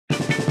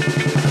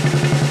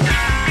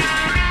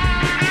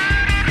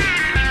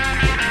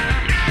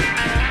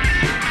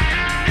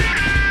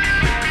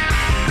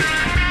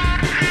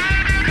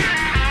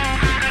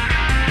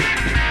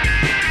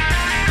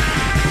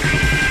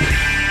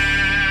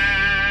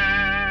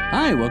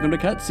Hi, welcome to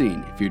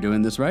Cutscene. If you're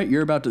doing this right,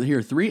 you're about to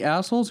hear three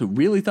assholes who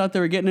really thought they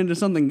were getting into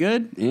something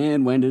good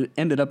and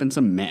ended up in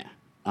some meh.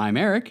 I'm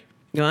Eric.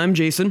 I'm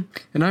Jason.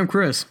 And I'm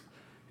Chris.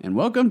 And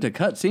welcome to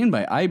Cutscene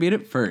by I Beat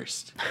It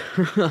First.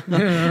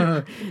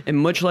 And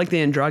much like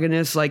the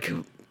androgynous,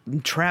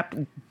 trap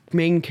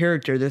main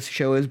character this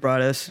show has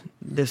brought us,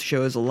 this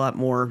show is a lot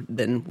more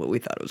than what we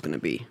thought it was going to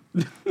be.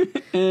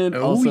 And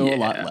also a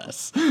lot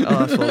less.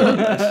 Also a lot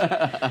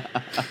less.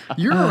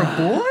 You're a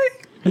boy?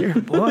 You're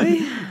a boy?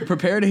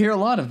 Prepare to hear a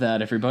lot of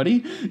that,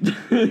 everybody.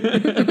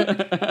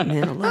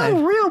 Man alive. I'm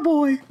a real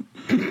boy.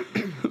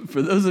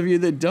 For those of you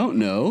that don't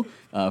know,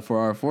 for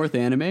our fourth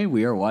anime,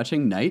 we are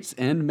watching Knights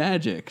and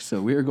Magic.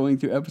 So we are going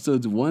through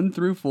episodes 1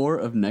 through 4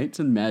 of Knights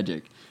and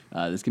Magic.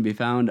 This can be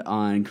found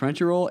on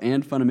Crunchyroll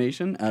and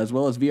Funimation, as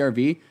well as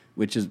VRV,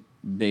 which is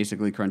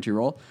basically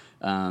Crunchyroll.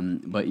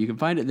 But you can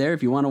find it there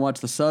if you want to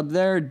watch the sub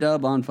there,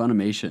 dub on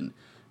Funimation.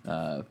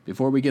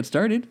 Before we get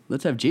started,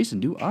 let's have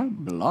Jason do our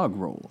blog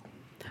roll.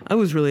 I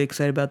was really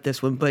excited about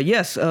this one, but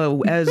yes,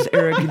 as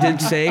Eric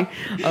did say,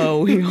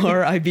 we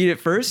are I Beat It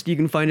First. You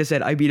can find us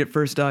at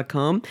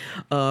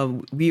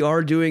ibeatitfirst.com. We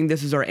are doing,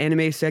 this is our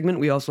anime segment.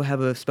 We also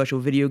have a special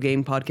video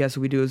game podcast that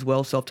we do as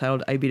well,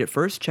 self-titled I Beat It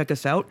First. Check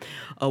us out.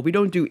 We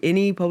don't do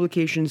any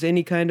publications,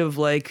 any kind of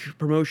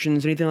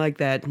promotions, anything like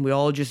that. We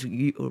all just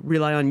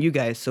rely on you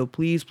guys. So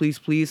please, please,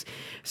 please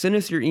send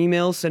us your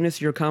emails, send us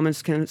your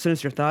comments, send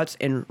us your thoughts,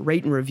 and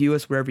rate and review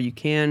us wherever you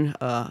can.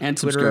 And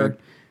Twitter, subscribe.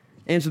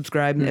 And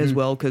subscribe as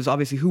well, because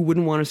obviously who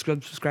wouldn't want to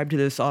subscribe to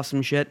this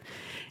awesome shit?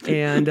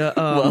 And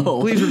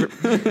please...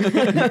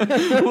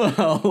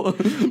 Well, for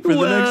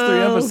the next 3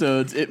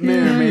 episodes, it may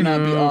or may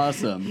not be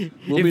awesome.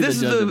 We'll if be this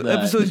the is judge the of that.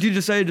 episodes you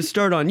decided to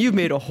start on, you've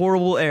made a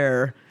horrible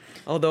error.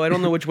 Although I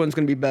don't know which one's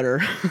going to be better.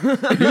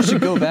 You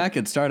should go back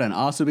and start on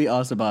Asobi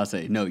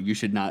Asabase. No, you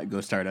should not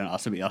go start on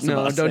Asobi Asabase.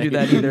 No, don't do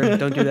that either.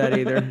 Don't do that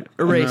either.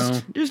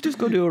 Erased. No. Just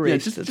go do Yeah,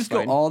 erased. just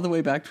go all the way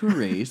back to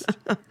Erased,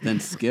 then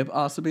skip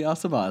Asobi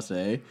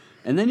Asabase,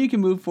 and then you can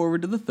move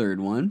forward to the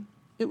third one.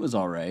 It was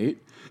all right.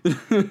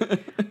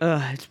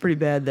 It's pretty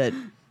bad that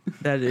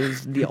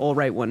is the all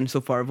right one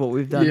so far of what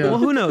we've done. Yeah. Well,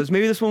 who knows?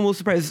 Maybe this one will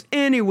surprise us.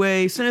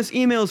 Anyway, send us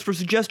emails for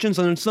suggestions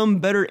on some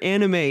better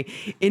anime.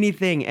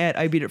 Anything at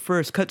I Beat It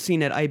First.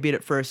 Cutscene at I Beat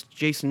It First.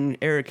 Jason,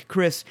 Eric,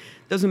 Chris.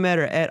 Doesn't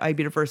matter. At I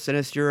Beat It First. Send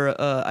us your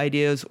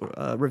ideas,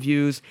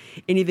 reviews,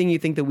 anything you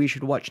think that we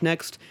should watch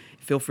next.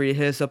 Feel free to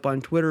hit us up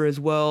on Twitter as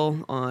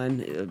well,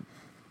 on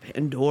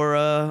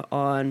Pandora,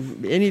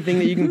 on anything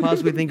that you can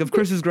possibly think of.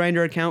 Chris's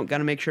Grindr account, got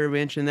to make sure to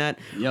mention that.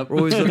 Yep. We're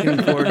always looking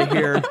forward to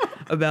hear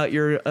about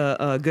your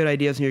good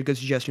ideas and your good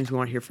suggestions. We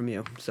want to hear from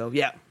you. So,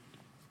 yeah.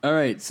 All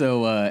right,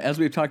 so as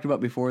we've talked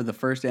about before, the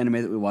first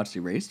anime that we watched,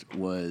 Erased,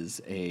 was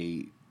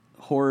a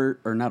horror,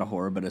 or not a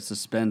horror, but a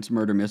suspense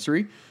murder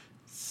mystery.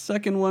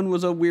 Second one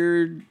was a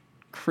weird,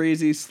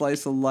 crazy,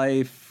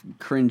 slice-of-life,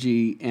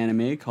 cringy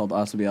anime called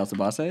Asobi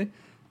Asabase.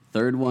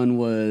 Third one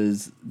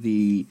was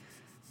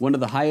one of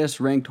the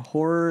highest ranked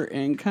horror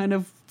and kind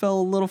of fell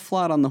a little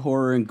flat on the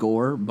horror and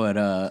gore, but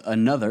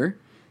another.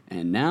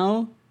 And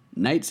now,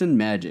 Knights and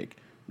Magic,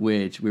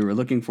 which we were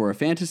looking for a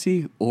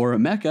fantasy or a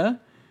mecha,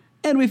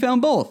 and we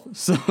found both.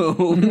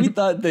 So we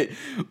thought that,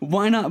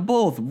 why not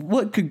both?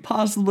 What could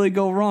possibly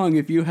go wrong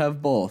if you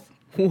have both?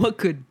 What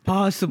could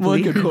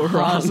possibly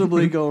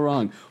go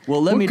wrong?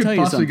 Well, let me tell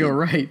you something. What could possibly go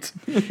right?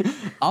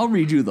 I'll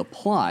read you the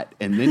plot,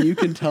 and then you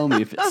can tell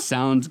me if it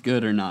sounds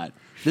good or not.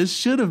 This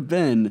should have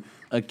been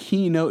a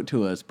keynote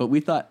to us, but we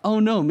thought, oh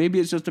no, maybe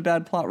it's just a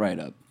bad plot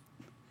write-up.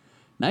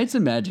 Knights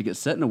and Magic is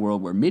set in a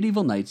world where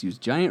medieval knights use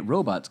giant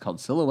robots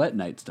called silhouette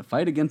knights to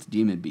fight against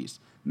demon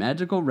beasts,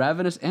 magical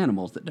ravenous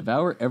animals that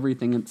devour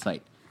everything in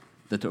sight.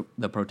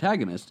 The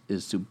protagonist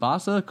is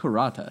Tsubasa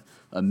Kurata,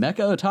 a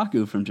mecha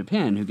otaku from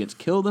Japan who gets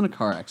killed in a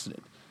car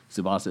accident.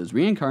 Tsubasa is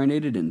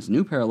reincarnated in his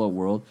new parallel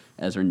world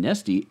as her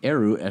nestie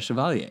Eru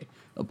Echevalier,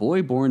 a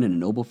boy born in a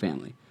noble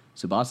family.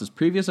 Tsubasa's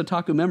previous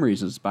otaku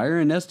memories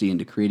inspire Nestie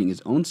into creating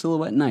his own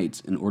silhouette knights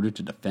in order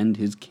to defend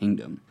his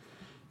kingdom.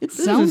 It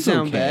sounds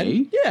sound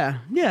okay. bad. Yeah.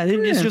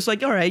 It's just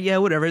all right, yeah,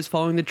 whatever. It's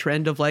following the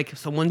trend of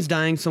someone's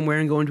dying somewhere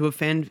and going to a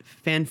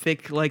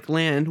fanfic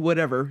land,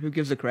 whatever. Who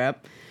gives a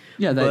crap?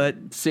 Yeah, that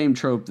same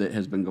trope that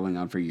has been going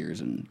on for years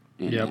in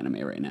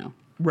anime right now.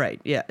 Right,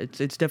 yeah.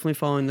 It's definitely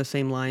following the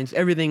same lines.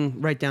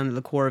 Everything right down to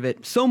the core of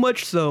it. So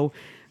much so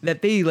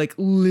that they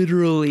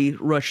literally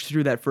rushed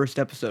through that first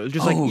episode. It's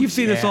just you've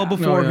seen this all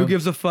before. Oh, yeah. Who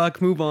gives a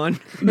fuck? Move on.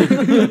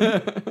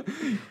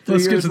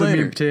 Let's get to the meat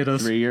and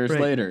potatoes. 3 years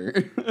Right.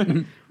 later.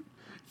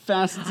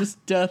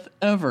 Fastest death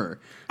ever.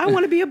 I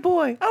want to be a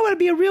boy. I want to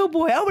be a real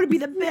boy. I want to be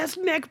the best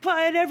mech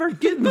pilot ever.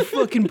 Get in the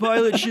fucking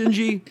pilot,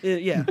 Shinji.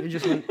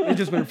 It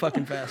just went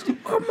fucking fast.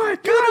 Oh my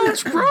god,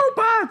 it's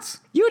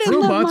robots! You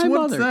didn't Robots, love my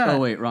what's mother. that? Oh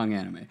wait, wrong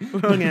anime.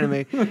 Wrong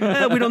anime.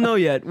 We don't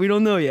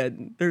know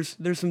yet.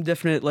 There's some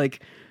definite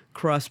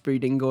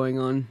crossbreeding going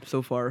on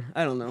so far.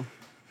 I don't know.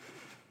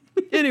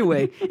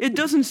 Anyway, it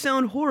doesn't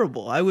sound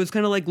horrible. I was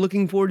kind of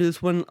looking forward to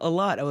this one a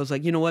lot. I was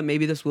like, you know what?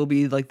 Maybe this will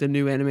be the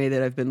new anime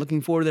that I've been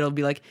looking for. That'll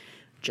be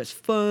just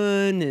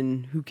fun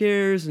and who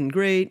cares and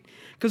great.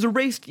 Because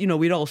Erased,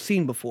 we'd all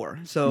seen before.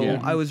 So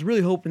Yeah. I was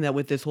really hoping that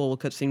with this whole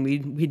cutscene,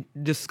 we'd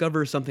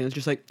discover something that's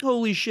just like,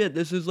 holy shit,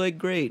 this is like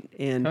great.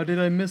 And How did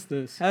I miss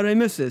this? how did I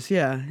miss this?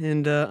 Yeah.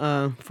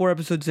 And 4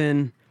 episodes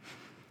in,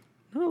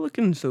 not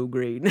looking so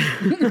great.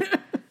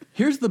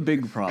 Here's the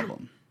big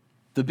problem.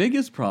 The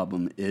biggest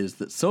problem is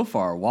that so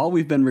far, while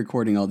we've been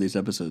recording all these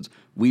episodes,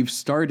 we've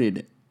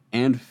started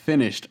and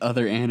finished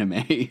other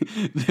anime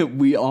that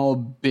we all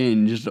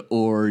binged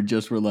or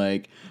just were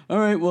like, all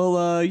right, well,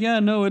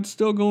 no, it's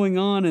still going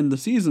on and the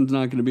season's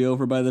not going to be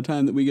over by the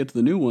time that we get to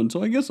the new one,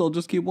 so I guess I'll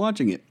just keep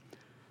watching it.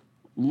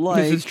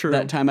 Like This is true.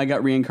 that time I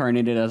got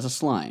reincarnated as a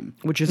slime.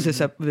 Which is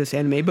this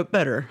anime, but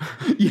better.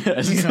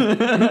 Yes.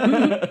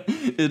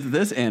 It's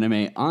this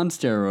anime on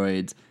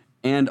steroids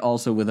and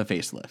also with a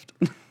facelift.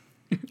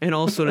 And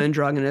also an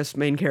androgynous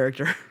main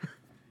character.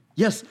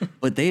 Yes,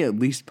 but they at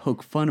least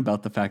poke fun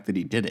about the fact that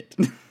he did it.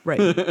 Right.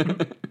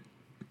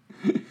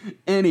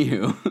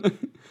 Anywho,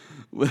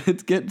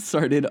 let's get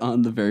started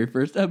on the very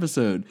first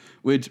episode,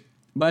 which,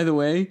 by the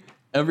way,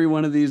 every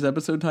one of these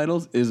episode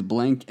titles is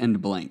blank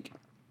and blank.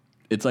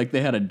 It's like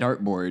they had a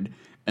dartboard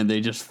and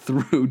they just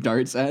threw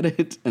darts at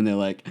it and they're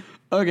like,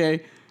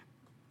 okay,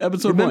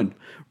 episode 1,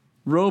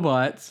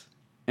 robots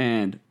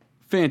and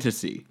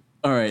fantasy.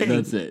 All right,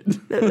 that's it.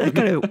 That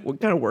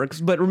kind of works.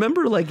 But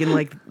remember, like in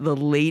like the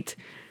late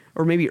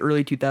or maybe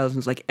early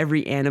 2000s, like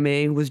every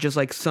anime was just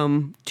like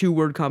some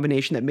 2-word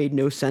combination that made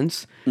no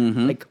sense,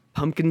 like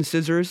pumpkin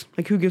scissors.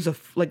 Like who gives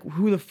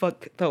who the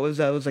fuck thought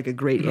that was like a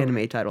great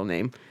anime title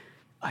name?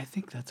 I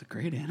think that's a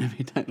great anime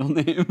title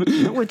name.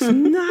 No, it's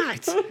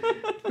not.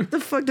 What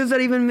the fuck does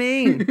that even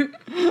mean?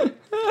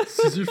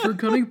 Scissors for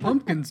cutting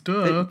pumpkins,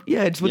 duh.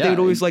 Yeah, it's what Yeah, they would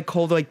always like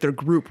call like their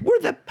group. We're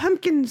the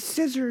pumpkin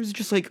scissors.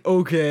 Just like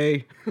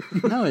okay.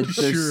 No, it's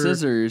there's Sure.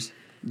 scissors.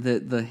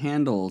 The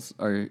handles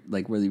are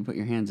like where you put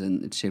your hands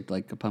in. It's shaped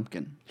like a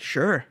pumpkin.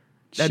 Sure.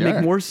 That'd Sure.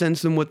 make more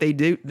sense than what they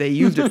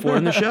used it for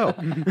in the show.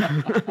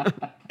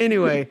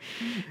 Anyway.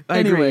 I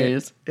agree.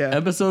 Anyways, Yeah.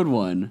 episode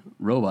 1,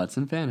 Robots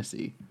and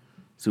Fantasy.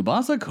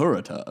 Tsubasa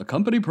Kurata, a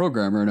company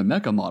programmer and a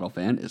mecha model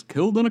fan, is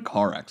killed in a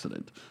car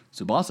accident.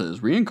 Tsubasa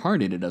is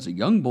reincarnated as a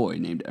young boy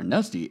named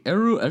Ernesti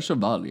Eru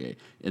Echevalier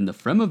in the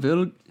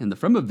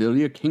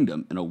Fremavilia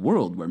Kingdom in a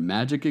world where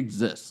magic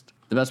exists.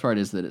 The best part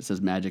is that it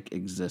says magic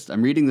exists.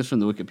 I'm reading this from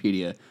the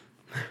Wikipedia.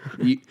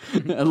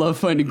 I love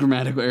finding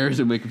grammatical errors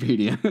in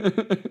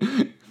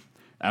Wikipedia.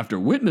 After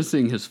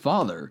witnessing his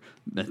father,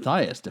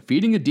 Matthias,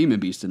 defeating a demon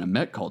beast in a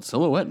mech called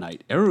Silhouette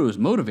Knight, Eru is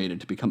motivated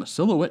to become a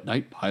Silhouette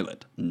Knight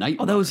pilot. Night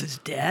Oh, that was his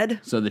dad?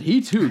 so that he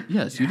too,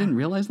 yes, you didn't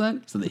realize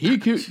that? So that he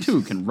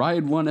too can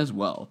ride one as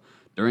well.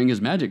 During his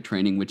magic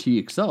training, which he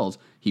excels,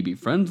 he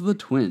befriends the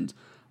twins,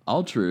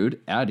 Altrude,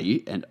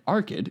 Addy, and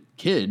Arkid,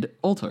 Kid,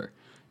 Ulter,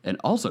 and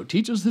also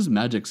teaches his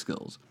magic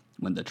skills.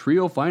 When the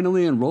trio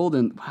finally enrolled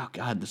in... Wow,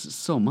 God, this is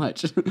so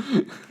much.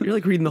 You're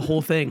like reading the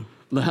whole thing.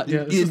 Yeah,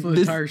 this is the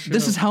entire show.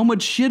 This is how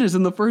much shit is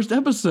in the first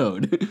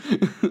episode.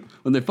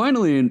 When they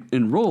finally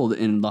enrolled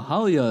in the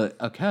Halia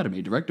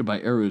Academy, directed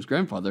by Eru's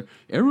grandfather,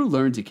 Eru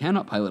learns he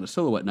cannot pilot a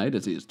Silhouette Knight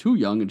as he is too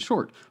young and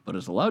short, but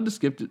is allowed to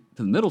skip to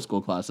the middle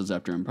school classes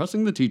after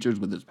impressing the teachers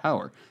with his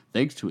power,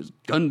 thanks to his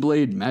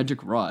Gunblade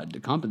magic rod to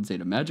compensate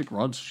a magic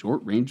rod's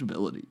short-range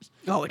abilities.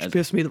 Oh, it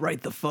pissed me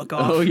right the fuck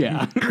off. Oh,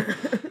 yeah.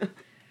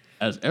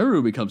 As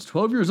Eru becomes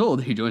 12 years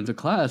old, he joins a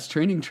class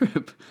training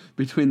trip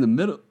between the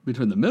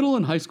middle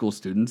and high school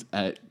students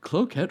at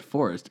Cloquet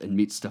Forest and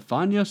meets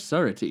Stefania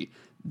Sarati,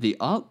 the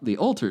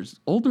Alter's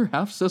older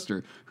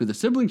half-sister, who the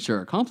siblings share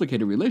a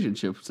complicated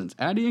relationship since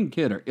Addy and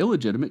Kid are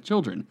illegitimate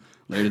children.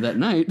 Later that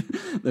night,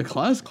 the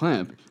class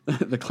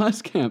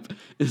camp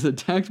is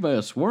attacked by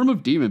a swarm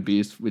of demon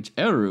beasts, which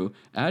Eru,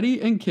 Addy,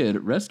 and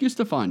Kid rescue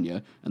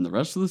Stefania and the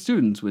rest of the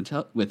students with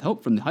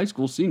help from the high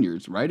school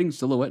seniors riding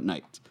Silhouette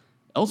Knights.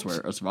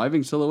 Elsewhere, a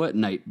surviving Silhouette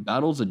Knight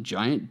battles a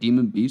giant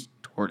demon beast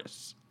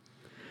tortoise.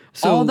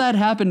 So, all that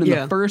happened in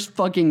yeah. the first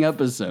fucking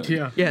episode.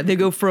 Yeah. Yeah, they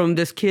go from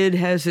this kid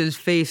has his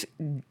face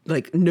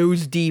like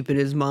nose deep in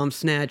his mom's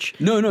snatch.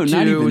 No, to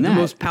not even the that.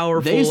 most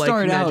powerful. They like,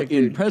 start out magic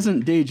in dude.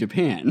 present day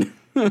Japan.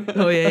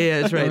 Oh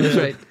yeah, that's right.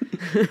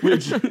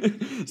 That's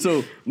right.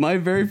 So my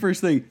very first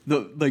thing,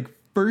 the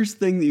first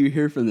thing that you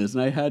hear from this,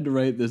 and I had to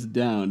write this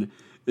down,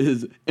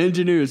 is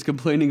engineers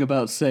complaining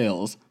about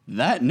sales.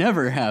 That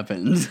never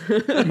happens.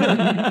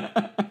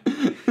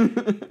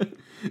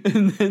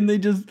 And then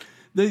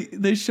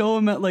they show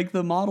them at like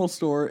the model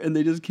store, and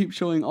they just keep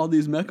showing all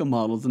these mecha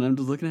models, and I'm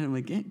just looking at them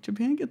like, yeah,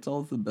 Japan gets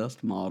all the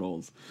best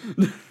models.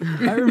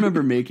 I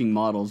remember making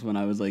models when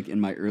I was like in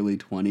my early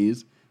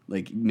 20s,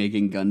 like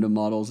making Gundam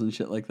models and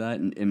shit like that,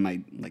 and in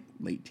my like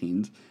late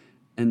teens,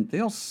 and they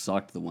all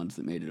sucked, the ones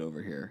that made it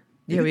over here.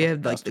 They Yeah, get we the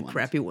had like best the ones.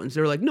 crappy ones.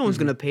 They were like, no one's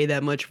gonna pay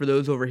that much for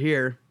those over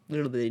here.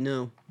 Little did they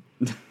know.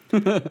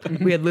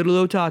 We had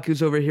little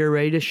otakus over here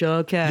ready to shell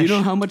out cash. Do you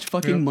know how much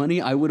fucking money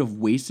I would have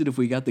wasted if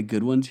we got the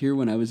good ones here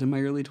when I was in my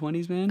early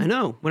 20s, man? I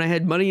know. When I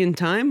had money and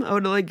time, I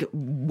would have like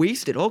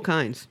wasted all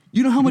kinds.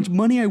 You know how much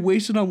money I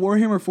wasted on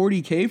Warhammer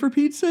 40K, for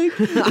Pete's sake?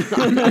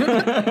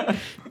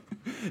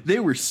 They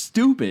were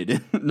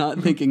stupid not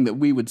thinking that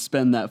we would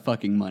spend that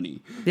fucking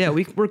money. Yeah,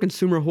 we're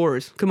consumer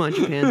whores. Come on,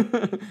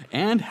 Japan.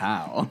 And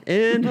how?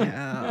 And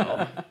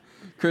how?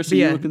 Chris, But are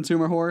yeah. you a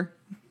consumer whore?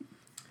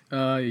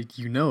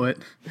 You know it.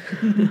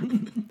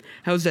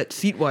 How's that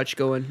seat watch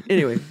going?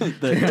 Anyway,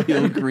 The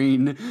teal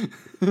green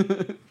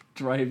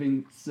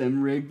driving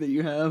sim rig that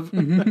you have?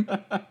 No,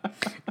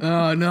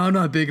 I'm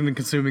not big into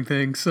consuming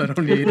things. I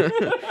don't need.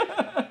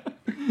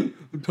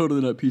 I'm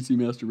totally not PC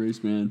Master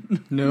Race,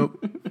 man.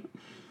 Nope.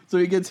 So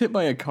he gets hit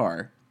by a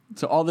car.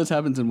 So all this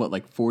happens in what,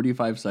 like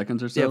 45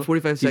 seconds or so? yeah,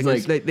 45 He's,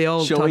 seconds. like, They all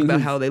talk showing about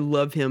his- how they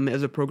love him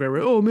as a programmer.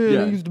 Oh man,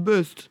 Yeah. he's the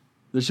best.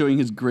 They're showing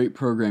his great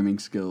programming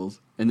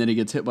skills, and then he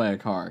gets hit by a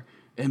car.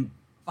 And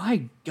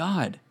by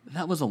God,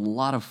 that was a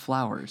lot of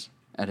flowers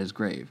at his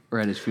grave or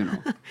at his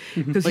funeral.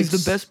 Because Like,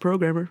 he's the best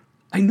programmer.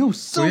 I know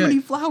so Well, yeah, many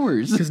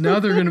flowers. Because now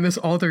they're gonna miss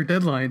all their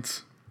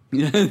deadlines.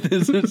 Yeah,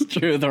 this is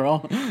true. They're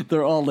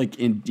all like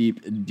in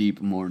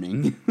deep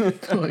mourning.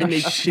 Holy And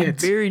they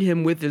shit! buried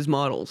him with his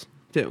models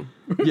too.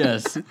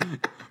 Yes.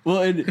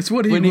 Well, and It's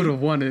what he when would have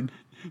wanted.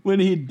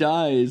 When he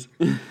dies,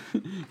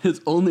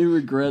 his only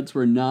regrets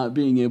were not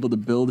being able to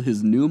build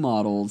his new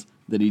models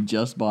that he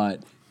just bought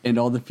and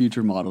all the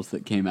future models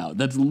that came out.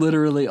 That's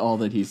literally all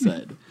that he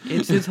said.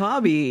 It's his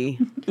hobby.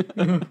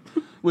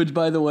 Which,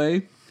 by the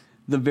way,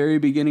 the very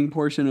beginning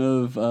portion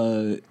of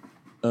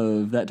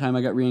that time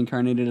I got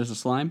reincarnated as a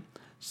slime,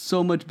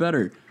 so much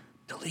better.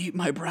 Delete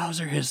my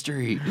browser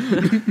history.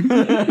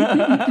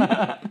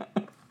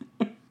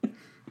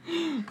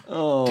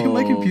 Oh, Take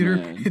my computer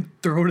man. and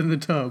throw it in the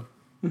tub.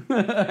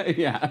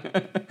 Yeah.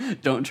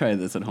 Don't try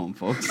this at home,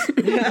 folks.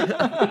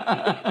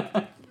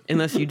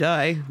 Unless you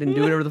die, then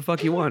do whatever the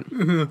fuck you want.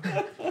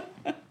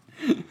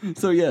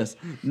 So, yes,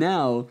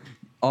 now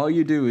all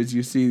you do is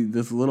you see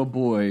this little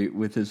boy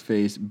with his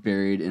face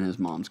buried in his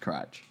mom's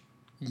crotch.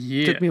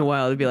 Yeah. Took me a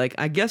while to be like,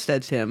 I guess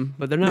that's him,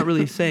 but they're not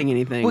really saying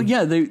anything. Well,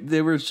 yeah,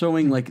 they were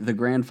showing like the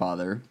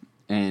grandfather,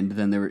 and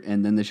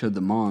then they showed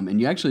the mom,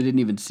 and you actually didn't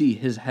even see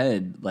his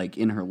head like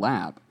in her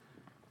lap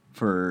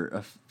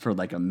for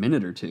like a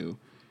minute or two,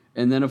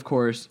 and then of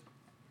course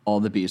all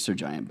the beasts are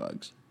giant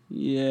bugs.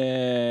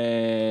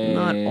 Yay!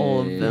 Not all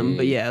of them,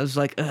 but yeah, it was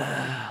like,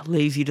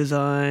 lazy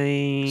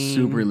design.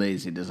 Super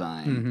lazy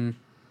design.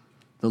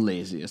 The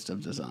laziest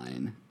of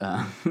design.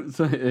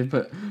 So it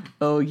put,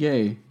 oh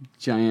yay,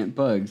 giant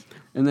bugs,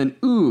 and then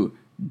ooh,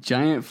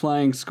 giant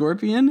flying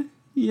scorpion.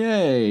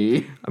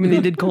 Yay! I mean,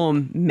 they did call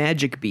them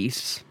magic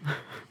beasts.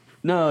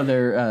 No,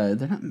 they're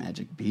not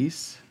magic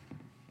beasts.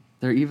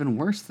 They're even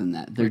worse than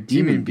that. They're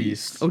demon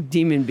beasts. Oh,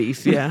 demon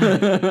beasts, yeah.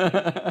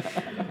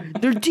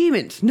 They're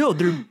demons. No,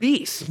 they're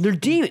beasts. They're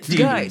demons.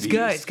 Demon Guys.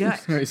 Nice. They're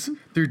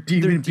They're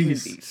demon demon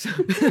beasts. beasts.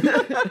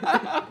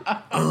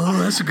 Oh,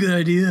 that's a good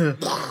idea.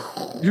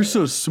 You're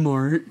so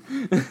smart.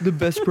 The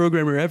best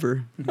programmer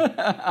ever.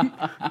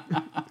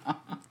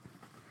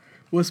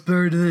 What's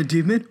better than a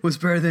demon? What's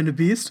better than a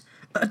beast?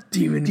 A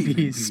demon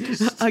beast.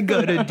 I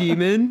got a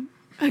demon.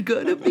 I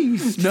got a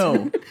beast.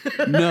 No.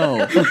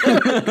 No.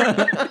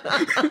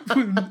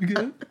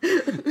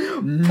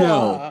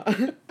 No.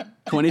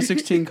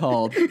 2016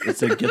 called. It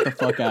said, get the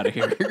fuck out of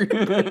here.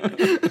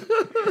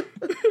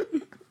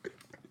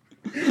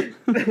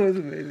 That was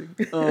amazing.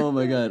 Oh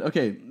my god.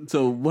 Okay,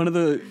 so one of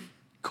the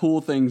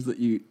cool things that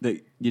you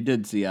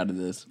did see out of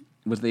this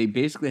was they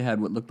basically had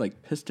what looked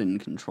like piston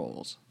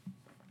controls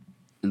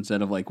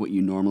instead of like what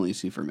you normally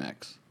see for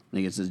mechs.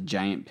 Like it's this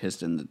giant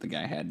piston that the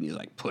guy had, and he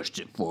like pushed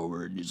it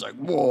forward. And he's like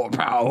more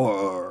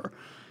power,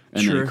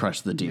 and then Sure. he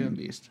crushed the demon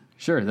beast.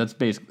 Sure, that's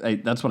basically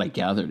that's what I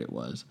gathered it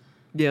was.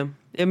 Yeah,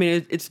 I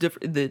mean it's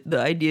different. The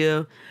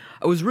idea,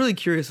 I was really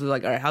curious. I was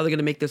like, all right, how are they going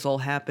to make this all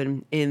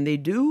happen? And they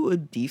do a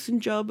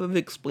decent job of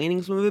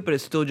explaining some of it, but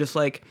it's still just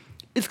like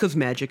it's because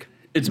magic.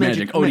 It's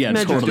magic. Oh yeah, it's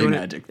Magic's totally doing it.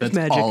 magic. It's That's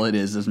magic. all it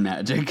is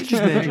magic.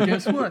 And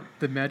guess what?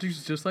 The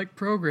magic's just like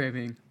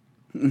programming.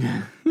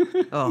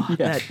 Oh,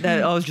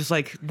 that I was just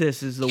like,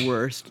 this is the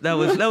worst. That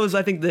was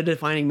I think the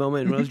defining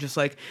moment when I was just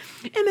like,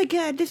 oh my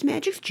god, this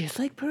magic's just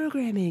like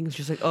programming. It's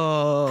just like,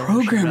 oh,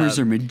 Programmers shut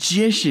are up.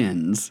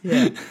 magicians.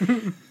 Yeah.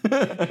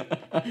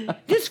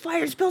 This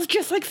fire spells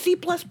just like C++.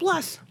 Well,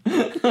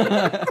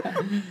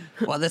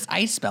 this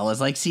ice spell is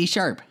like C#.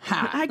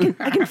 Ha. I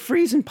can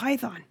freeze in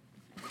Python.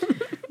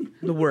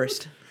 The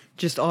worst.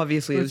 Just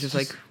obviously, it was just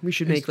like we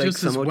should it's make like just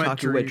some his wet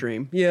otaku wet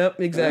dream. Yep,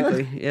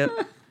 exactly. Yep.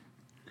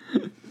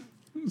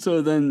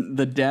 So then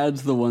the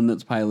dad's the one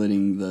that's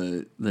piloting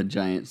the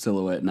giant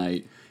silhouette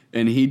knight,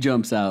 and he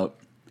jumps out,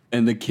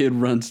 and the kid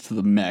runs to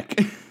the mech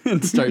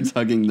and starts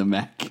hugging the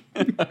mech.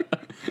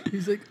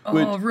 He's like,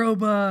 oh,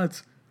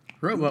 robots.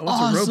 Robot? What's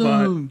a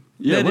robot? Awesome.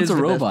 Yeah, That what's is a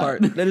the best robot?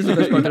 part. That is the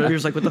best part. They're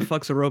just like, what the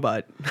fuck's a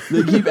robot?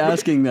 They keep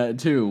asking that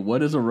too.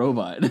 What is a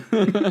robot?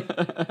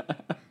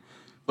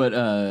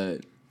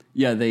 But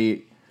yeah,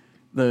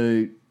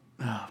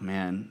 oh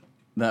man,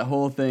 that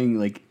whole thing,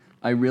 like,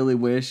 I really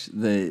wish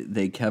that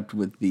they kept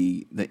with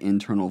the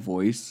internal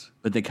voice,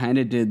 but they kind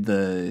of did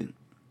the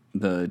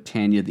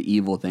Tanya the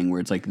Evil thing where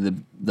it's like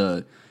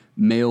the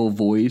male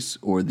voice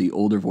or the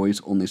older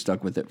voice only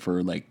stuck with it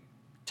for like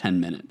 10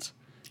 minutes.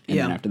 And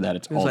Yeah. then after that,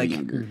 it's It was all like,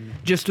 younger.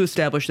 just to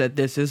establish that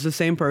this is the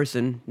same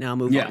person. Now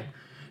move Yeah. on.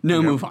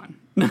 No, move on.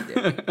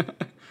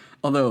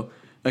 Although,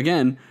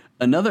 again,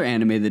 another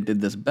anime that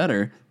did this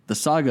better, the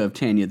Saga of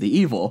Tanya the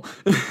Evil,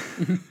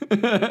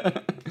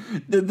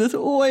 did this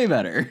way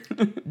better.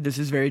 This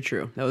is very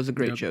true. That was a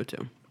great show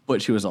too.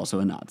 But she was also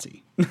a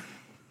Nazi.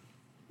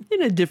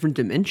 In a different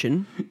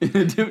dimension.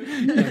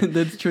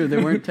 That's true. They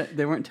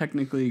weren't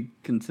technically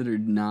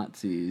considered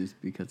Nazis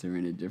because they were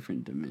in a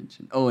different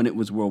dimension. Oh, and it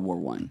was World War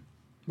One.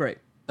 Right.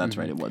 That's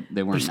right. It was.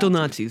 They weren't. They're still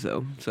Nazis. Nazis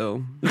though,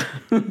 so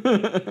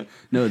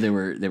No, they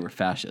were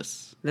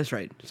fascists. that's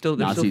right. They're still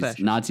fascist.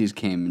 Nazis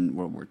came in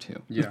World War II.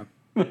 Yeah.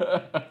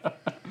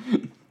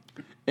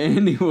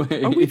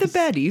 Anyway, Are we the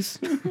baddies?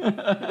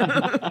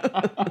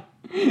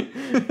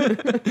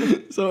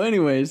 So,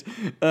 anyways,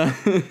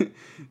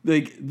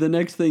 like the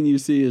next thing you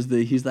see is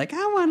that he's like,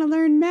 I want to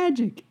learn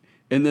magic.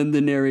 And then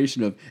the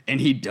narration of, and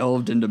he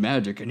delved into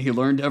magic and he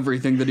learned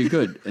everything that he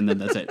could. And then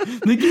that's it.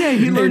 Like, yeah,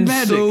 he learned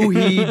And magic. so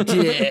he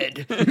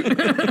did.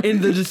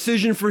 And the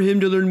decision for him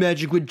to learn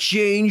magic would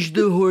change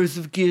the course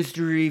of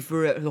history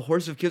forever.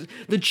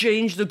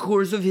 Change the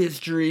course of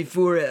history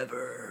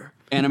forever.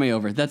 Anime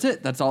over. That's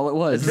it. That's all it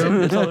was.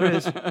 That's all there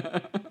is.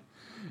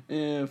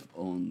 If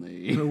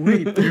only. But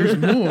wait, there's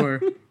more.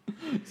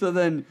 So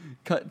then,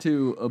 cut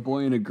to a boy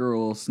and a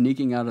girl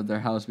sneaking out of their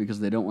house because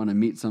they don't want to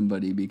meet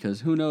somebody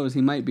because who knows,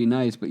 he might be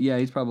nice, but yeah,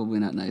 he's probably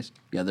not nice.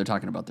 Yeah, they're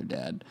talking about their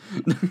dad.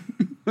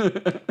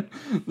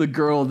 The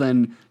girl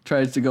then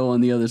tries to go on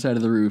the other side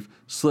of the roof,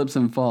 slips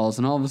and falls,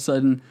 and all of a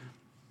sudden,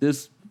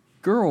 this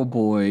girl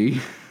boy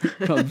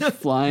comes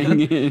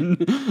flying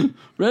in,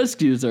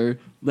 rescues her,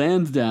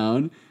 lands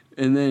down,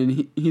 and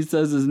then he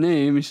says his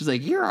name, and she's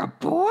like, "You're a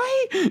boy?"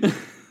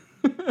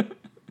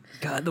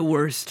 God, the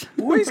worst.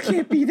 Boys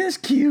can't be this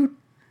cute.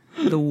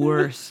 The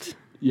worst.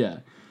 Yeah.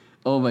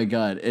 Oh my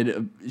god.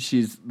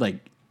 She's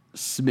like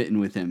smitten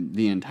with him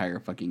the entire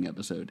fucking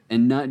episode,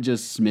 and not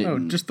just smitten. Oh,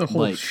 just the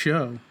whole like,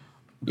 show.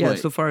 Yeah, but-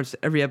 so far as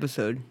every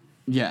episode.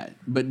 Yeah,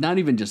 but not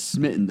even just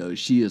smitten though.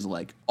 She is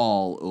like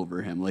all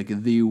over him, like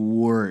the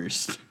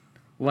worst.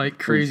 Like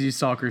crazy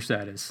stalker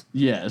status.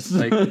 Yes.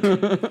 Like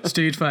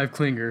stage 5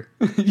 clinger.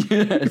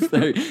 Yes.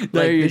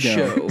 There you the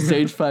go. show.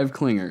 Stage 5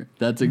 clinger.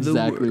 That's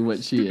exactly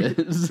what she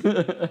is.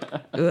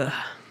 Ugh.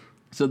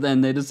 So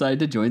then they decide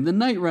to join the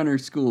Night Runner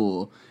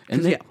school,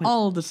 and they Yeah, when-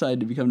 all decide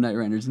to become Night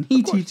Runners, and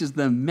he teaches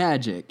them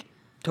magic.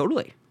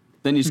 Totally.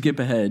 Then you skip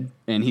ahead,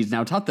 and he's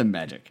now taught them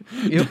magic.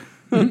 Yep.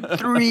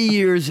 3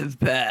 years have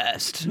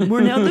passed.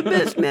 We're now the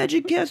best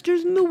magic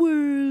casters in the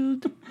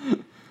world.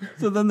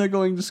 So then they're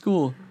going to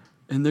school,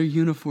 and their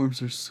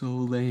uniforms are so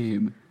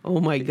lame. Oh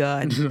my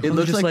god. It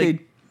looks like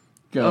they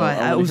go.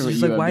 I wanna was hear what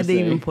just you like, have why'd to they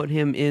say. even put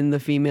him in the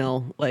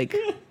female like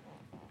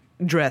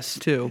dress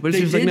too? But it's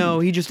They just like, no,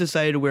 didn't. he just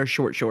decided to wear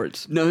short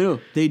shorts. No,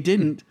 they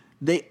didn't.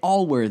 They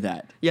all wear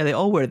that. Yeah, they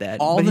all wear that.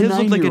 All but the his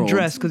looked like a 9-year-olds.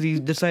 dress because he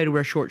decided to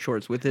wear short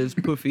shorts with his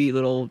poofy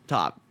little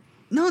top.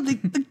 No,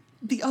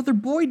 the other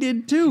boy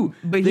did too.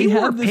 But they he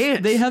wore have this,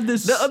 pants. They have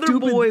this. The other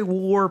stupid- boy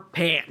wore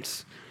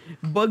pants.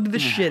 Bugged the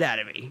shit out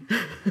of me.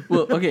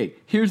 Well, okay.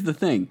 Here's the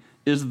thing: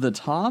 is the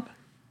top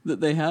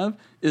that they have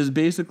is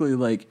basically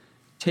like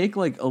take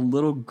like a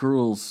little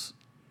girl's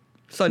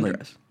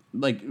Sundress.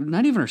 like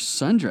not even her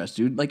sundress,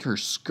 dude. Like her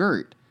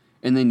skirt,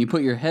 and then you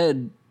put your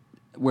head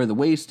where the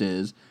waist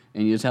is,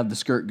 and you just have the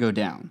skirt go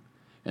down,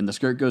 and the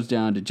skirt goes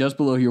down to just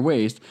below your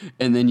waist,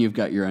 and then you've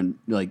got your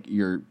like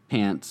your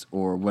pants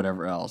or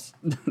whatever else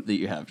that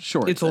you have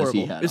shorts. It's as he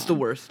horrible. had It's the on.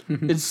 worst.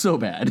 It's so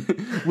bad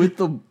with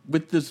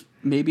this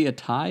maybe a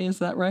tie. Is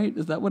that right?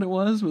 Is that what it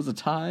was? Was a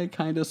tie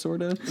kind of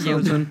sort of? It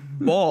was a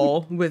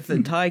ball with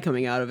a tie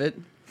coming out of it.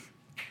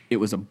 It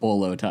was a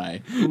bolo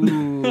tie.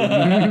 Ooh.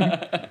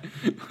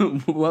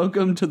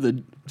 Welcome to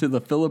the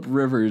Philip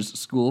Rivers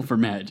School for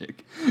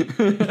Magic.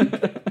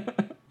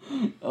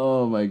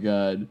 Oh my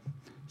god.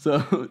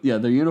 So yeah,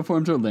 their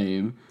uniforms are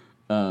lame,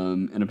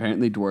 and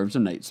apparently dwarves are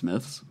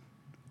nightsmiths.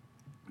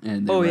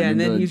 And they Oh, yeah, run and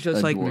then into he's just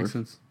a like- dwarf. Makes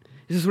sense.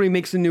 Is this where he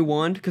makes a new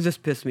wand? Because this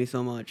pissed me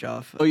so much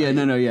off. Oh yeah,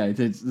 no, yeah.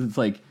 It's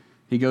like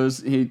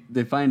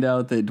they find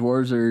out that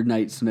dwarves are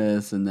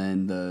nightsmiths, and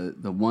then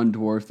the one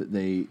dwarf that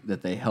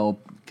they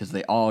help because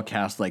they all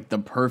cast like the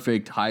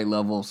perfect high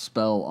level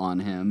spell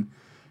on him,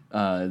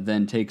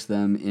 then takes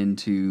them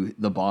into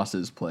the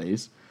boss's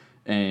place,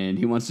 and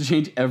he wants to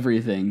change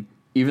everything,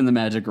 even the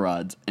magic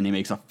rods, and he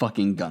makes a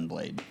fucking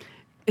gunblade.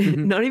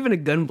 Not even a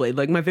gun blade.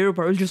 Like my favorite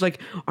part was just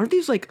like, aren't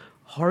these like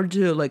hard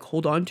to like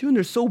hold on to? And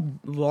they're so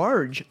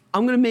large.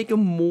 I'm gonna make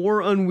them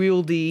more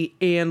unwieldy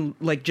and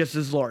like just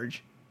as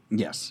large.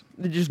 Yes.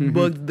 It just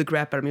bugged the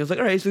crap out of me. I was like,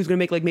 all right, so he's gonna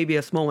make like maybe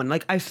a small one.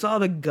 Like I saw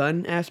the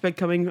gun aspect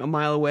coming a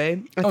mile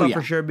away. I thought yeah.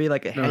 for sure it'd be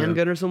like a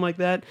handgun or something like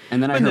that.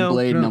 And then I But heard no.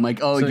 blade, and no. I'm like,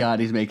 oh So- god,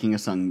 he's making a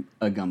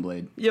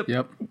gunblade. Yep.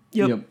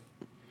 Yep.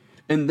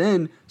 And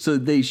then, so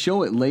they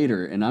show it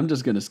later, and I'm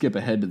just going to skip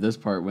ahead to this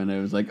part when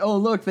I was like, oh,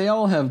 look, they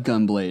all have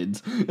gun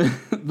blades.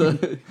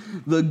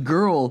 the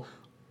girl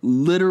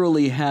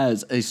literally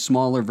has a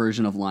smaller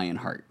version of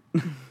Lionheart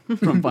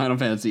from Final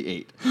Fantasy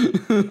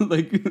VIII.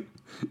 Like,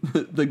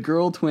 The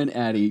girl twin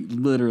Addie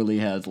literally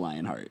has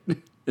Lionheart.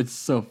 It's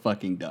so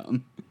fucking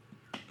dumb.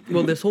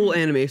 Well, this whole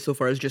anime so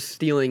far is just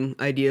stealing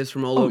ideas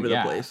from all over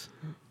the place.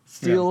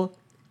 Steal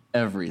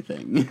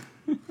everything.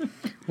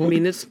 I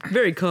mean, it's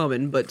very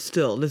common, but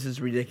still, this is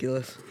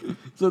ridiculous.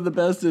 So the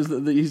best is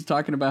that he's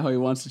talking about how he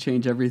wants to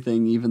change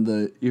everything, even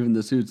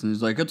the suits, and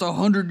he's like, "It's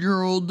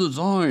 100-year-old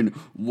design.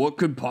 What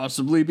could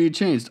possibly be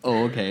changed?"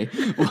 Oh, okay.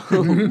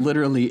 Well,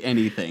 literally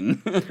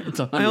anything. It's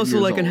 100 I also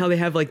years like old. how they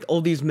have like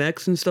all these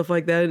mechs and stuff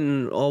like that,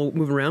 and all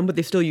move around, but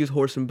they still use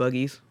horse and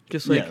buggies.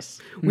 Just like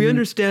we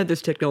understand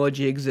this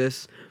technology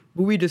exists,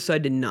 but we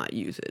decide to not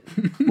use it.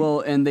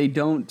 Well, and they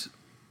don't.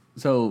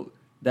 So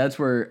that's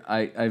where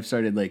I've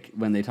started, like,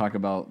 when they talk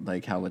about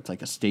like how it's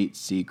like a state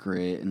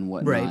secret and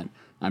whatnot. Right.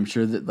 I'm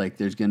sure that like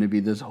there's going to be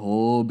this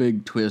whole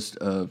big twist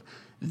of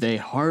they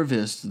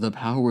harvest the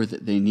power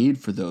that they need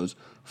for those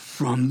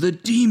from the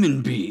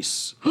demon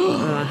beasts.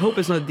 I hope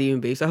it's not demon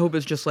based. I hope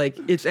it's just like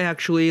it's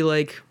actually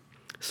like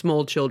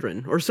small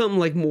children or something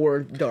like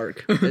more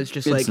dark. It's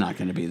just It's not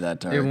going to be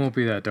that dark. It won't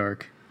be that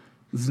dark.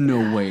 There's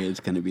no way it's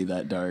going to be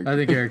that dark. I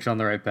think Eric's on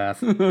the right path.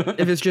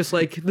 if it's just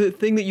like the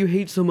thing that you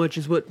hate so much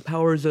is what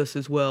powers us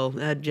as well.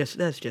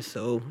 That's just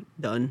so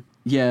done.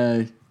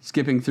 Yeah,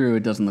 skipping through,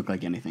 it doesn't look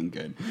like anything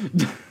good.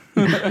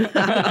 Don't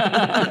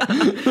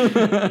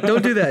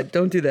do that.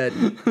 Don't do that.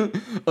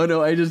 Oh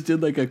no, I just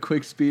did like a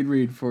quick speed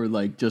read for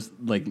like just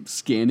like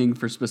scanning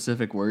for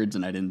specific words,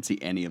 and I didn't see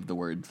any of the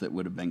words that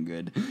would have been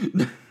good.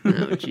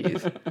 Oh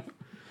jeez.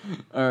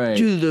 All right.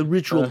 Do the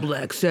ritual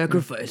black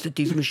sacrifice that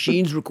these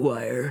machines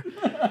require.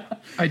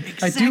 I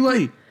do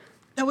like.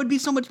 That would be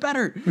so much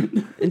better.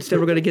 Instead,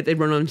 we're gonna get they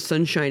run on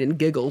sunshine and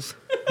giggles.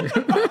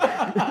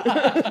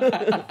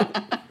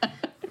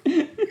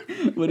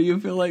 What do you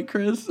feel like,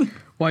 Chris?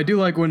 Well, I do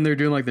like when they're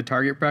doing like the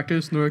target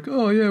practice, and they're like,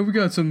 "Oh yeah, we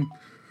got some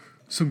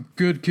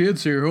good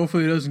kids here.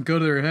 Hopefully, it doesn't go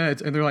to their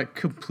heads." And they're like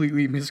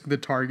completely missing the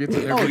targets.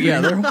 And Oh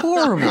yeah, they're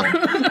horrible.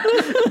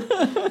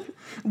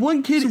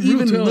 One kid It's a real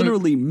even talent.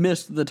 literally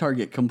missed the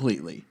target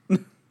completely.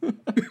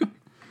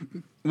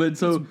 But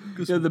so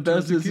the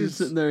best talented is he's kids.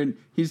 sitting there and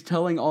he's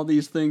telling all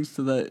these things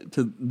to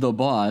the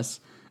boss,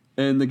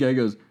 and the guy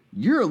goes,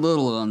 "You're a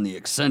little on the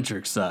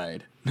eccentric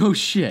side." No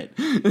shit.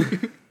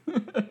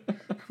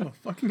 Oh,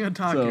 fucking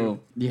otaku. So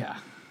yeah,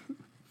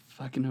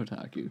 fucking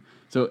otaku.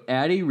 So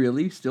Addie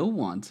really still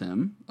wants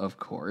him, of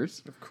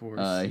course. Of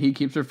course. He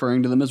keeps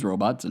referring to them as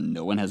robots, and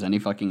no one has any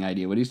fucking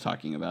idea what he's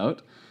talking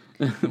about.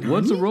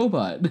 What's a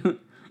robot?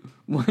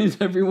 Why is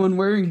everyone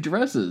wearing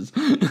dresses?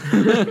 Touche,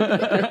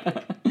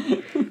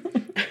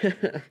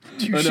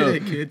 no.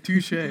 kid.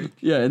 Touche.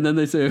 Yeah, and then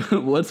they say,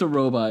 "What's a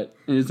robot?"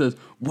 And it says,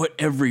 "What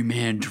every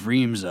man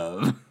dreams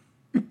of."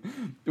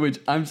 Which,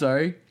 I'm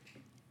sorry,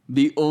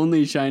 the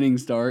only shining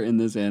star in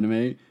this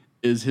anime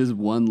is his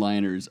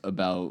one-liners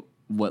about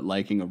what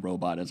liking a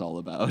robot is all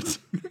about.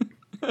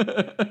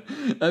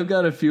 I've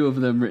got a few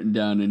of them written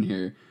down in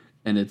here,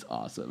 and it's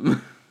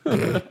awesome.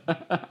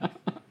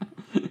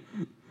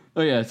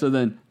 Oh yeah, so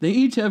then they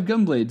each have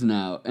gunblades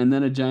now, and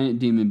then a giant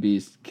demon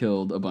beast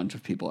killed a bunch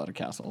of people at a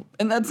castle.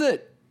 And that's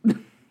it.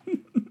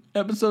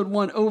 Episode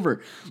 1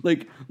 over.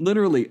 Like,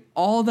 literally,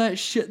 all that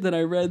shit that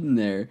I read in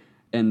there,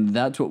 and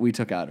that's what we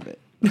took out of it.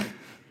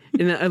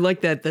 And I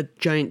like that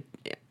giant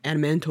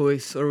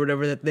adamantoise or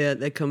whatever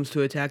that comes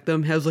to attack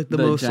them has like the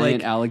most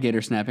giant like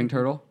alligator snapping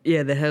turtle.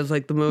 yeah that has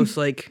like the most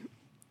like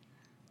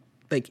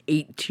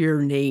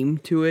 8-tier name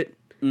to it.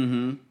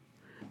 Mm-hmm.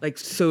 Like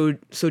so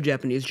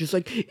Japanese, just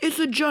like it's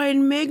a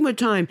giant magma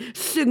time,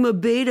 Sigma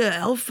Beta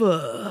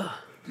Alpha,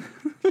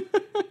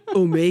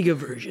 Omega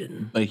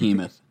version.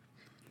 Behemoth.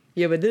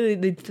 Yeah, but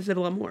they said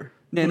a lot more.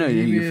 No,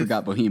 you Behemoth.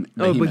 forgot Behemoth.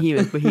 Oh,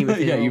 Behemoth.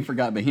 Yeah, you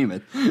forgot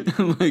Behemoth.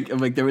 I'm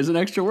like, there was an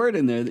extra word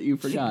in there that you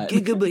forgot.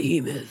 Giga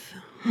Behemoth.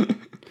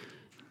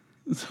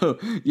 So,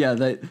 yeah,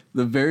 the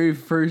very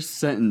first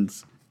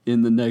sentence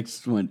in the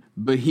next one,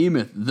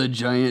 Behemoth, the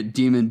giant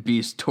demon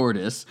beast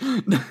tortoise.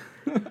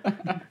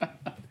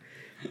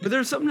 But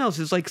there's something else.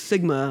 It's like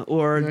Sigma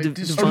or Right,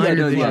 just- Oh, Divine. yeah,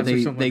 no, or yeah, or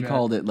they something like that.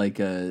 called it like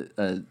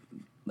a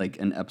like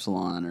an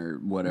epsilon or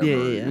whatever.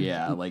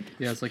 Yeah. Like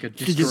Yeah, it's like a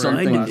design destroyer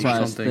something class class or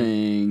class something.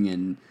 thing,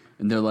 and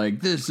they're like,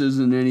 this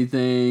isn't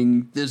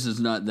anything. This is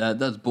not that.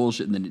 That's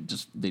bullshit. And then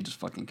they just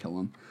fucking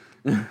kill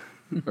them,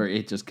 or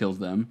it just kills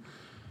them.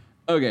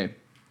 Okay.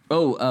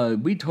 Oh,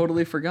 we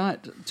totally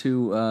forgot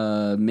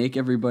to make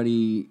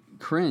everybody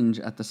cringe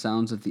at the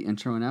sounds of the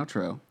intro and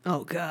outro.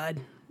 Oh God.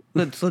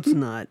 Let's not.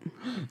 Well,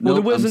 Nope, there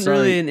I'm wasn't sorry.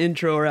 really an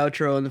intro or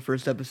outro in the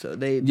first episode.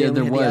 They Yeah,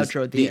 only there had was. the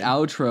outro at The end.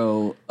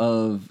 outro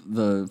of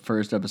the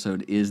first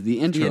episode is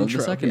the intro, of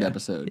the second yeah.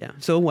 episode. Yeah.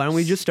 So why don't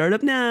we just start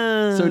up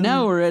now? So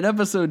now we're at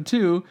episode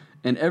 2,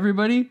 and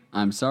everybody,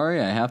 I'm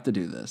sorry I have to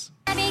do this.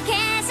 ナビゲー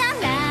ショ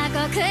ンラ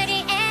ゴクリエ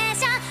ー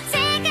ション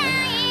世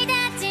界た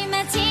ち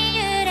まち揺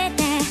れ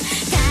て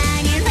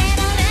影レボル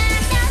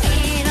ーション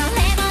ヒーローレ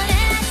ボル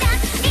ーショ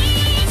ン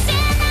一瞬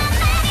の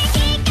間に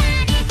光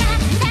が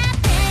立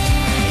って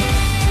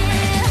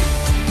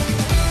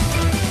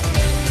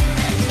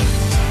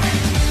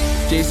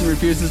Jason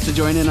refuses to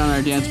join in on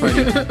our dance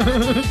party.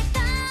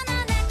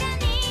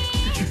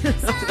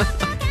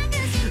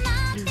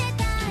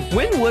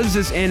 When was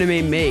this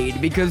anime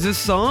made? Because this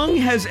song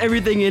has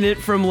everything in it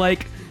from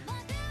like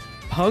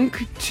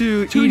punk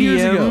to 2 EDM.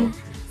 years ago.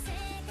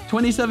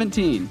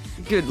 2017.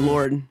 Good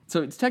lord.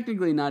 So it's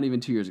technically not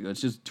even 2 years ago.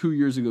 It's just 2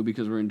 years ago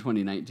because we're in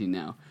 2019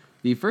 now.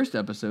 The first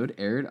episode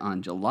aired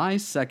on July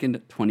 2nd,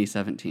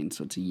 2017.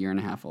 So it's a year and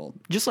a half old.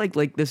 Just like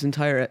this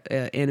entire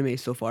anime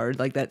so far,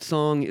 like that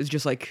song is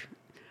just like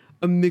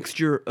a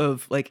mixture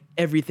of like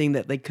everything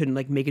that they couldn't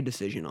like make a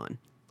decision on.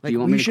 Like you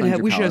want me to cleanse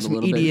your we should have palate a some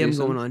little bit, EDM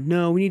Jason? going on.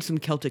 No, we need some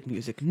Celtic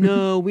music.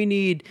 No, we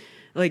need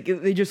like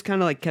they just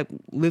kind of like kept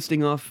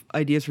listing off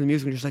ideas for the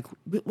music. And just like,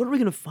 what are we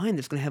gonna find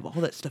that's gonna have all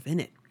that stuff in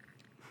it?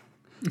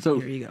 So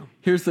Here you go.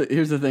 Here's the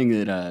thing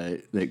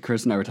that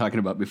Chris and I were talking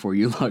about before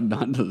you logged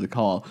on to the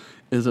call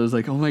is I was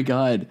like, oh my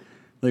god,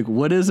 like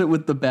what is it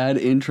with the bad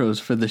intros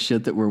for the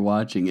shit that we're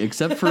watching?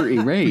 Except for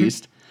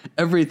Erased,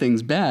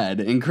 everything's bad.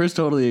 And Chris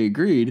totally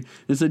agreed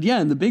and said, yeah,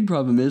 and the big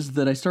problem is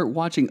that I start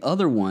watching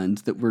other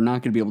ones that we're not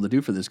going to be able to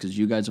do for this because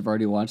you guys have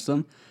already watched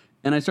them.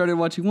 And I started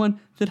watching one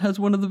that has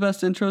one of the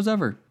best intros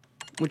ever.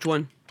 Which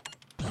one?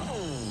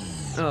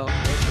 Oh.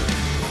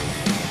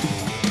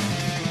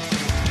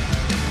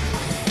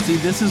 See,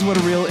 this is what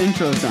a real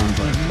intro sounds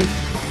like.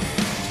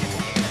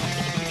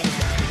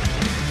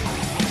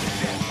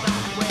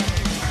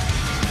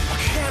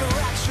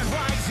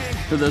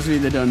 For those of you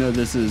that don't know,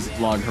 this is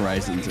Log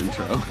Horizon's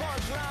intro.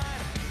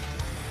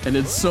 And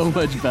it's so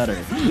much better.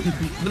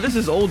 But this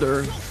is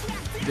older.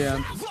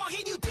 Yeah.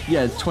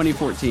 Yeah,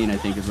 2014, I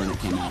think, is when it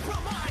came out.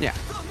 Yeah.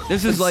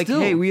 This is But like, still-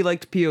 hey, we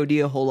liked POD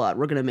a whole lot.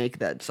 We're gonna make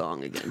that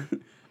song again.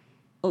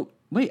 Oh,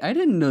 wait, I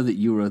didn't know that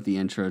you wrote the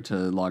intro to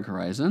Log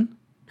Horizon.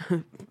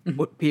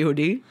 What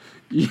POD?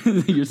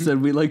 You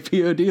said we like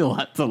POD a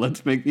lot, so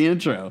let's make the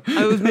intro.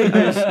 I was making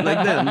this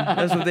like them.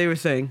 That's what they were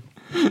saying.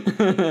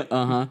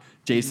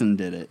 Jason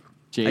did it.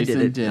 Jason I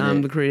did it. did I'm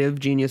it. the creative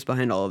genius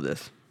behind all of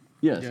this.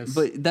 Yes, Yes.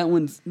 but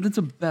that's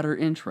a better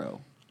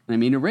intro. I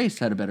mean, Erased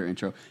had a better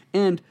intro.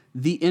 And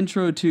the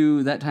intro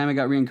to That Time I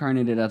Got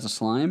Reincarnated as a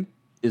Slime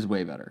is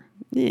way better.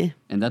 Yeah.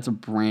 And that's a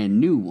brand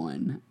new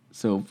one.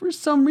 So for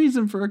some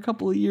reason, for a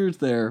couple of years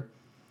there,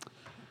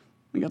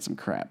 we got some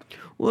crap.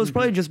 Well, it's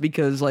probably just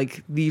because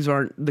like these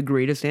aren't the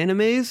greatest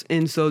animes,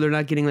 and so they're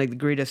not getting like the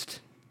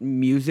greatest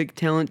music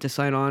talent to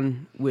sign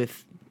on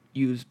with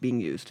being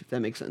used. If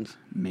that makes sense.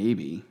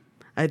 Maybe.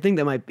 I think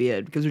that might be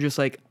it because they're just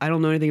like, I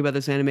don't know anything about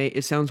this anime.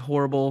 It sounds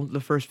horrible.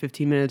 The first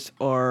 15 minutes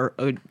are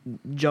a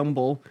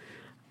jumble.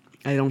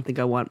 I don't think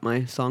I want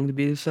my song to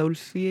be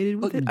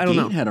associated with it. I don't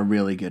know. Gate had a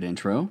really good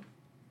intro.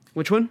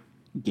 Which one?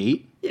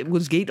 Gate?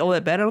 Was Gate all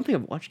that bad? I don't think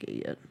I've watched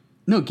Gate yet.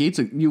 No,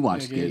 you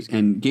watched Gate Gate, is good.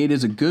 and Gate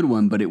is a good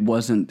one, but it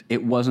wasn't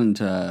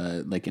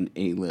like an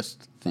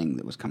A-list thing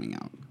that was coming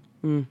out.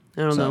 I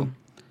don't know.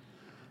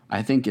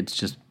 I think it's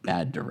just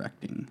bad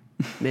directing.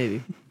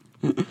 Maybe.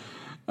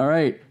 All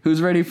right,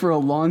 who's ready for a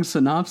long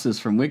synopsis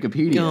from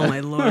Wikipedia? Oh my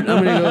lord!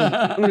 I'm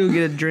gonna go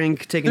get a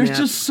drink, take a There's nap.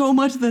 just so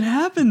much that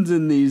happens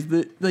in these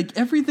that like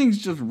everything's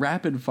just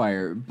rapid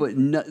fire, but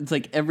it's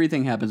like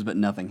everything happens, but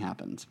nothing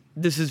happens.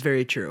 This is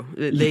very true.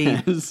 They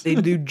Yes. they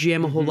do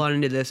jam a whole lot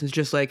into this. It's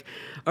just like,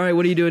 all right,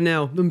 what are you doing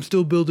now? I'm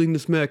still building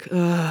this mech.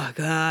 Oh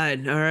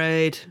God! All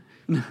right.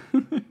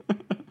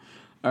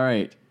 All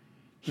right,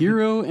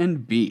 Hero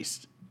and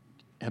Beast,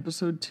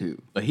 Episode 2.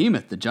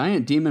 Behemoth, the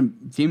giant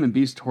demon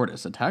beast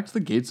tortoise, attacks the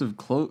gates of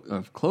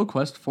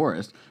Cloquest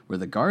Forest, where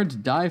the guards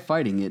die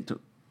fighting it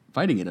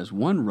as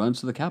one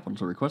runs to the capital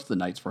to request the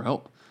knights for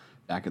help.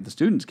 Back at the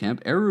students'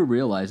 camp, Eru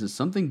realizes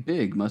something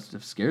big must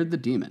have scared the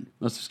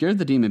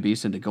demon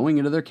beast into going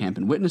into their camp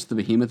and witnessed the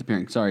behemoth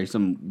appearing. Sorry,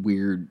 some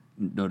weird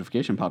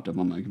notification popped up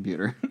on my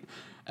computer.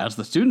 As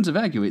the students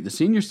evacuate, the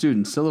senior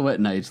student Silhouette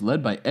Knights,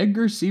 led by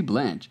Edgar C.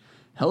 Blanche,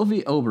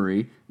 Helvey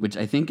Obery, which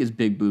I think is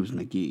Big Boobs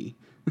McGee,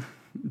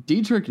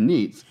 Dietrich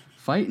Neitz,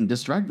 fight and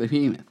distract the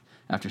behemoth.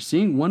 After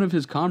seeing one of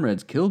his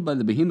comrades killed by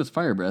the behemoth's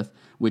fire breath,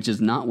 which is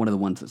not one of the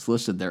ones that's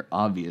listed there,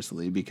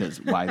 obviously,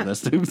 because why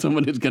list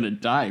someone who's going to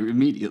die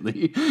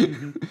immediately?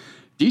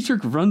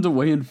 Dietrich runs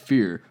away in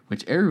fear,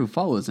 which Eru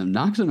follows him,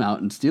 knocks him out,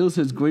 and steals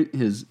his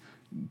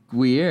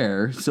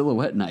Guerre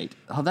Silhouette Knight.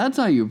 Oh, that's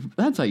how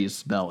you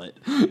spell it.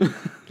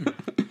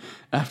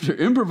 After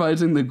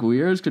improvising the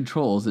Guerre's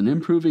controls and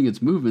improving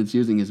its movements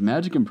using his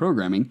magic and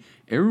programming,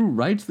 Eru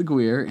rides the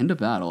Guerre into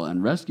battle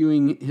and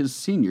rescuing his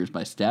seniors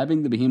by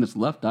stabbing the behemoth's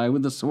left eye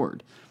with a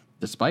sword.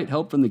 Despite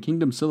help from the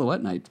Kingdom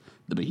Silhouette Knights,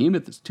 the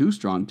behemoth is too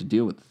strong to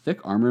deal with thick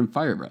armor and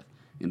fire breath.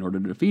 In order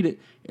to defeat it,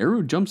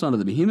 Eru jumps onto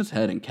the behemoth's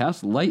head and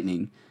casts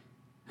lightning.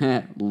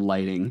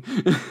 Lighting.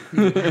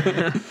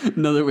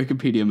 Another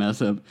Wikipedia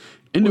mess up.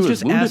 Into Well,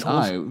 his it's just wounded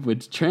assholes. eye,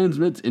 which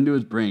transmits into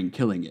his brain,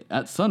 killing it.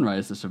 At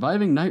sunrise, the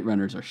surviving Night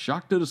Runners are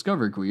shocked to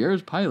discover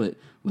Guerre's pilot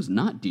was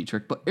not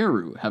Dietrich, but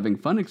Eru, having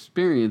fun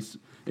experienced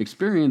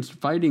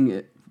fighting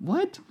it.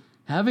 What?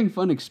 Having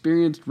fun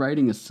experienced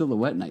riding a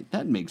Silhouette Knight.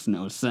 That makes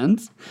no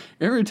sense.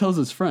 Eru tells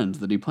his friends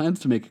that he plans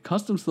to make a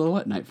custom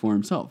Silhouette Knight for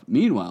himself.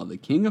 Meanwhile, the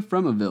king of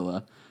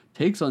Fremavilla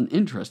takes on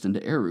interest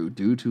into Eru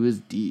due to his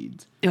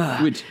deeds.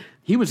 Which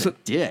he was a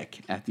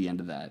dick at the end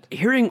of that.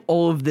 Hearing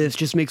all of this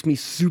just makes me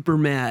super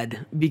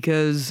mad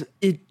because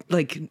it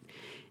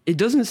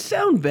doesn't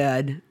sound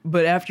bad,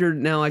 but after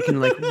now I can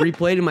like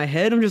replay it in my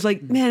head. I'm just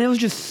like, man, it was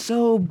just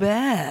so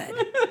bad.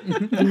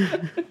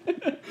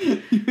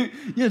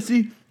 Yeah,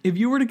 see, if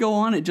you were to go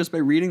on it just by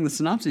reading the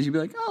synopsis, you'd be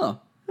like, oh,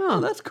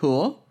 that's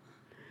cool.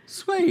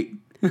 Sweet.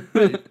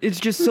 It's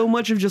just so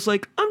much of just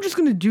like, I'm just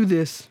going to do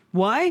this.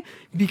 Why?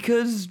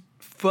 Because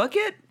fuck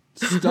it.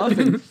 Stuff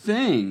and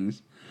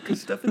things.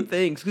 Because stuff and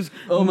things. Because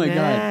Oh my God.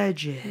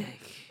 magic.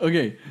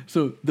 Okay,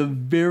 so the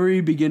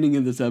very beginning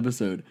of this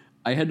episode,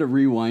 I had to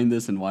rewind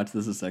this and watch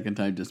this a second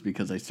time just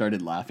because I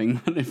started laughing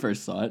when I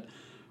first saw it.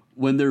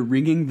 When they're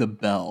ringing the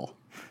bell.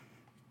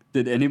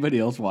 Did anybody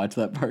else watch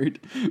that part?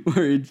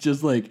 Where it's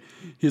just like,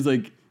 he's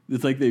like,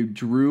 it's like they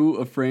drew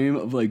a frame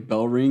of like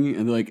bell ringing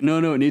and they're like,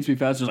 no, it needs to be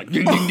faster. It's like,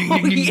 ding, ding,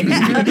 ding, ding,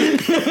 ding, ding.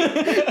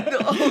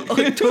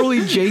 Like, totally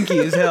janky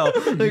as hell.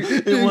 Like,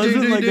 It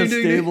wasn't like a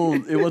stable,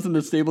 it wasn't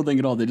a stable thing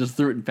at all. They just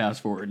threw it in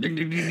fast forward. Ding,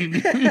 ding, ding,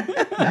 ding, ding.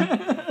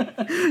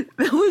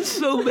 That was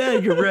so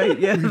bad. You're right.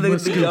 Yeah, the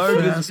must go guard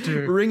was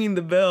faster. ringing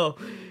the bell.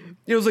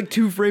 It was like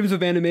 2 frames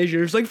of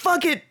animation. It's like,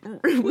 fuck it,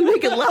 we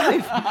make it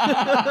live.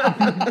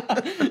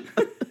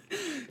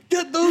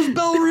 Get those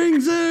bell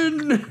rings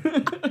in.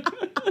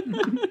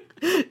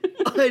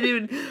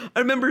 I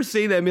remember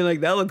saying that and being like,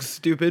 that looks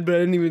stupid, but I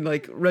didn't even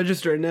like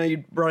register it. Now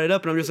you brought it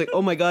up, and I'm just like,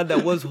 oh my god,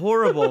 that was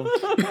horrible.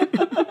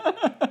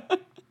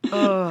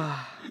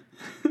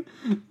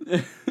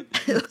 It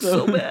looks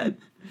so bad.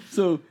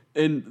 So,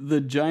 and the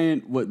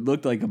giant, what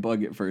looked like a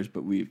bug at first,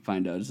 but we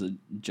find out is a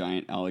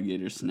giant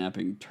alligator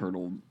snapping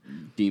turtle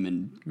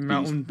demon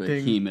Mountain beast,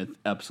 thing. behemoth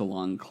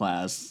epsilon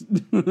class.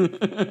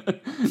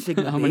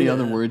 Sigma How many Beta.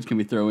 other words can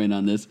we throw in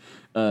on this?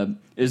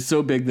 Is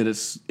so big that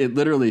it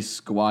literally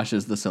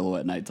squashes the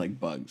Silhouette Knights like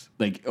bugs.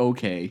 Like,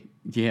 okay,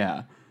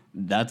 yeah,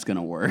 that's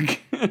gonna work.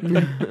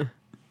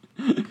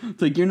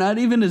 It's like, you're not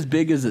even as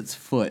big as its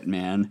foot,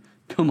 man.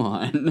 Come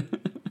on.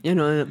 You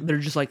know, they're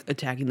just like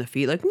attacking the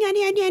feet, like,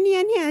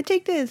 yeah,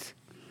 take this.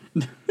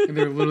 And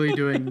they're literally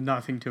doing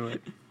nothing to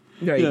it.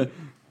 Right. Yeah.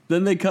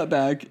 Then they cut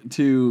back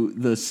to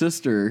the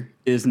sister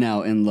is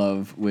now in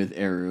love with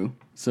Eru.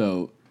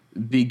 So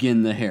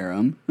begin the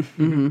harem.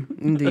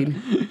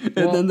 Indeed.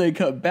 And then they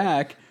cut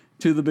back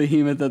to the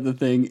behemoth at the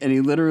thing, and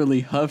he literally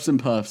huffs and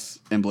puffs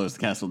and blows the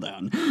castle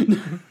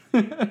down.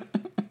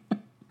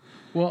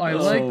 Well, I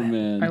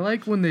man.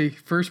 like when they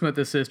first met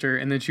the sister,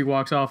 and then she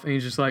walks off, and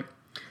he's just like,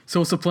 "So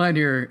what's the plan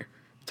here?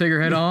 Take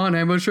her head on,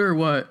 ambush her, or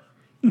what?"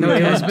 No,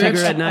 kill this take her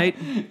bitch? at night.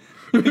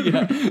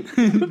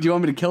 Do you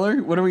want me to kill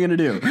her? What are we going to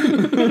do?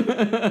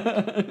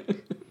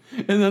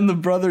 And then the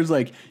brother's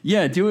like,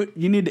 yeah, do it.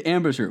 You need to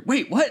ambush her.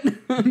 Wait, what?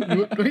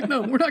 Wait,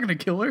 no, we're not gonna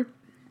kill her.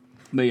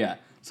 But yeah,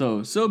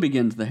 so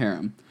begins the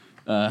harem.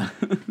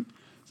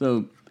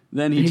 So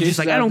then he He's chases just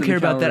like, I don't after care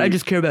the about that. I cavalry.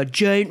 just care about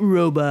giant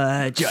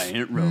robots.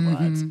 Giant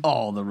robots.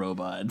 All the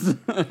robots.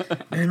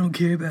 I don't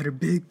care about her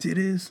big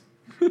titties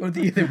or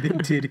the other big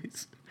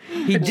titties.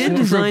 He did Or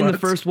design the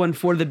robots. first one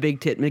for the Big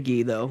Tit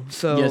McGee, though.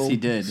 So Yes, he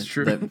did. It's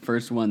true. The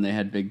first one, they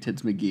had Big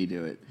Tits McGee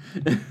do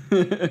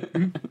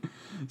it.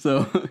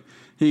 So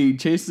he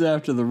chases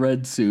after the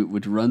red suit,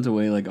 which runs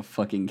away like a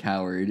fucking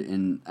coward,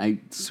 and I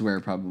swear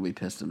probably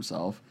pissed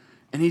himself.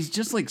 And he's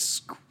just like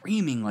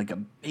screaming like a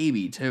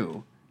baby,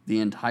 too, the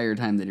entire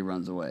time that he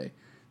runs away.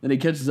 Then he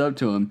catches up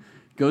to him,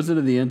 goes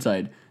into the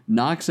inside,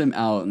 knocks him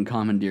out, and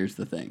commandeers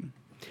the thing.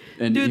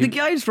 And Dude, he- the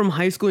guy's from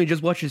high school and he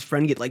just watched his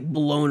friend get like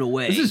blown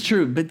away. This is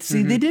true, but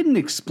see, they didn't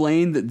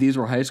explain that these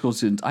were high school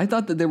students. I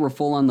thought that they were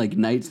full on like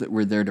knights that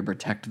were there to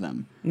protect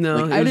them. No,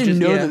 like, it I was didn't just-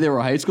 know yeah. that they were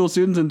high school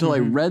students until I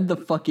read the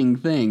fucking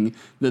thing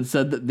that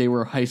said that they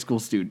were high school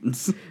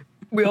students.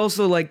 We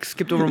also like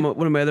skipped over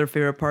one of my other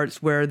favorite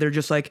parts where they're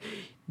just like,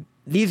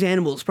 these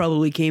animals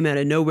probably came out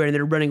of nowhere and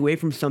they're running away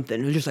from something.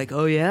 And it's just like,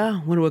 oh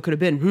yeah, wonder what could have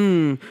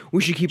been.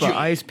 We should keep our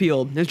eyes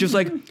peeled. And it's just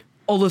like,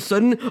 all of a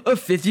sudden, a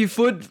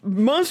 50-foot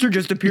monster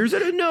just appears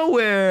out of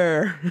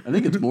nowhere. I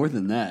think it's more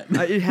than that.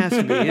 It has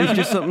to be. It's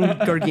just something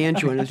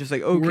gargantuan. It's just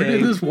like, okay. Where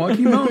did this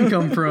Walking Mountain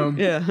come from?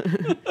 Yeah.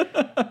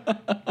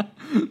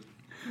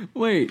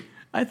 Wait,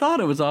 I thought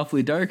it was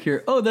awfully dark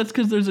here. Oh, that's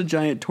because there's a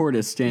giant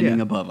tortoise standing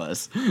Yeah. above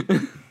us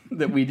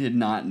that we did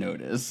not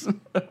notice.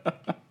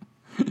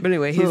 But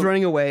anyway, he's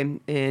running away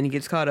and he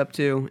gets caught up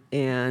too,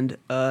 and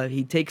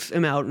he takes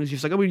him out and he's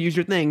just like, I'm going to use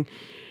your thing.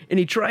 And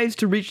he tries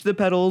to reach the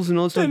pedals and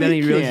all this stuff, And then he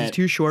he realizes can't. it's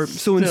too short. So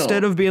Still.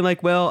 instead of being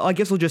like, well, I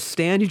guess I'll just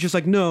stand, he's just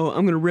like, no,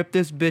 I'm going to rip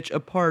this bitch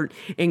apart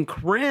and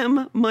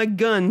cram my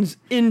guns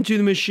into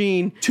the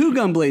machine. 2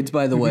 gun blades,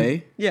 by the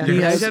way. Yeah, he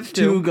he has has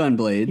 2 two. gun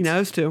blades. He now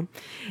has two.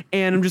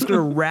 And I'm just going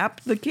to wrap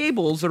the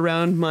cables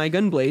around my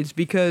gun blades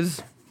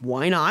because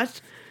why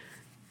not?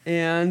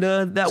 And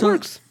that So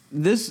works.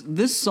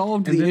 This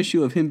solved And the then-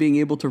 issue of him being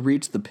able to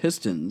reach the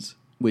pistons,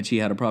 which he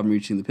had a problem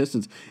reaching the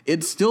pistons.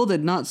 It still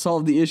did not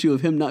solve the issue of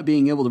him not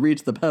being able to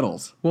reach the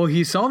pedals. Well,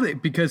 he solved it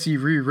because he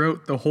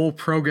rewrote the whole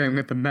program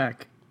with the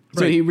mech.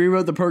 So he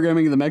rewrote the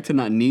programming of the mech to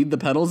not need the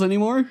pedals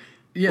anymore?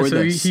 Yeah, or so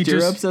the he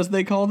stirrups, just as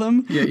they call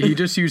them. yeah he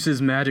just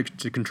uses magic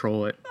to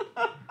control it.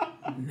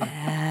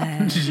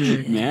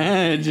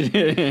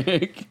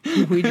 Magic.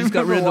 We just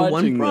got rid of the one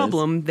Watching this.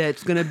 problem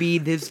that's going to be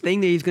this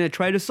thing that he's going to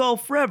try to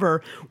solve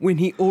forever when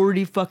he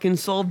already fucking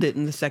solved it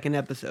in the second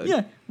episode.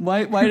 Yeah.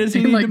 Why does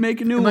he need to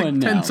make a new in one like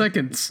now? 10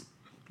 seconds.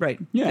 Right.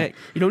 Yeah. Hey,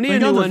 you don't need a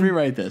Like, new I'll just one.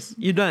 rewrite this.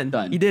 You're done.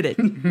 Done. You did it.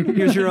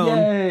 Here's your own.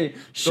 Yay!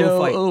 Show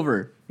fight.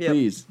 over.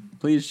 Yep.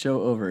 Please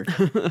show over.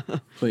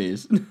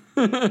 Please.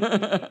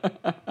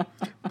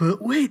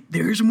 But wait,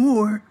 there's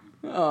more.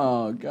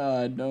 Oh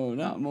God, no,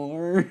 not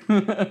more.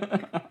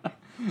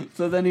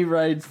 So then he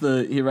rides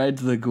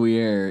the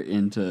Guerre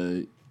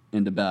into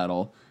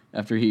battle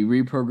after he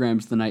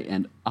reprograms the Knight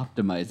and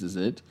optimizes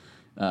it.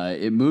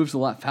 It moves a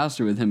lot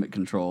faster with him at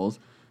controls,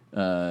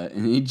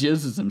 and he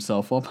jizzes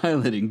himself while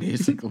piloting,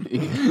 basically.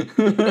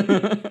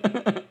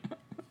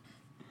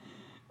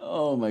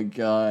 Oh my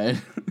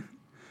God.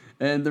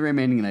 And the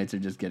remaining Knights are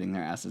just getting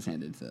their asses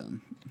handed to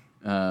them.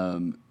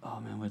 Oh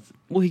man, what's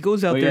Well, he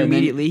goes out Oh, there yeah, and then-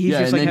 immediately. He's yeah,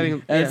 just and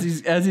like then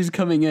having as he's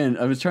coming in.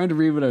 I was trying to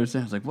read what I was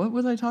saying. I was like, what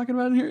was I talking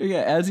about in here?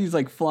 Yeah, as he's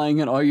like flying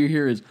in, all you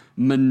hear is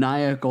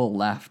maniacal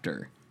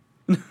laughter,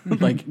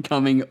 like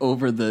coming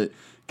over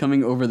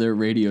their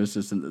radio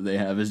system that they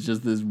have. Is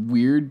just this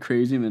weird,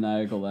 crazy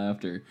maniacal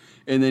laughter.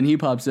 And then he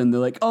pops in. They're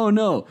like, oh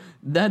no,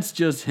 that's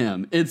just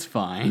him. It's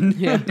fine.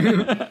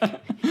 Yeah.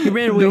 He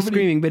ran away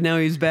screaming, but now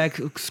he's back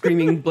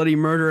screaming bloody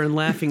murder and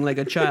laughing like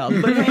a child.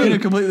 But In a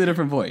completely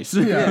different voice.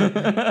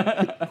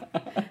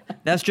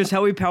 that's just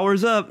how he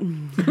powers up.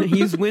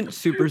 He's went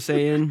Super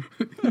Saiyan.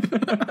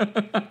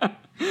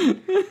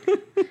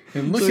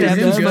 And look Stabs at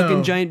him this go.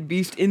 fucking giant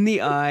beast in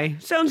the eye.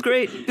 Sounds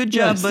great. Good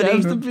Yeah, job,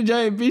 buddy. stabs the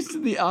giant beast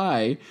in the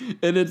eye,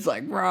 and it's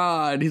like,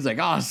 rah, and he's like,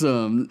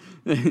 awesome.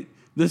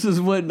 This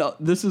is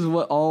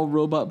what all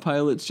robot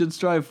pilots should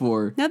strive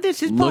for. Now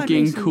this is pod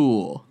looking racing.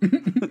 cool.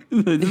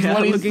 This is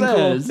what he looking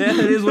says. cool. Yeah,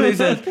 that is what he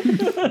says.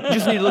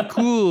 Just need to look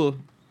cool.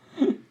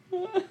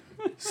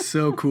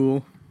 So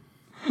cool.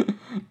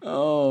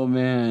 Oh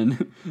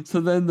man. So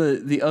then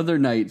the other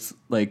knights,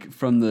 like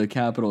from the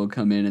capital,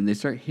 come in and they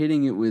start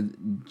hitting it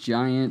with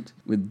giant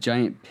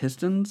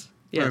pistons.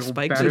 Yeah, Like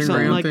spikes or battering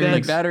something ram like things. that.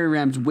 Like battery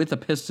rams with a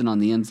piston on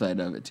the inside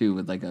of it too,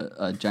 with like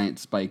a giant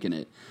spike in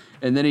it.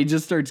 And then he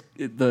just starts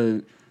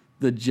the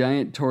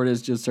giant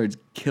tortoise just starts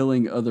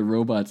killing other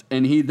robots,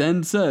 and he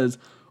then says,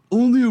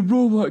 "Only a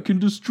robot can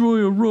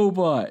destroy a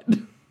robot."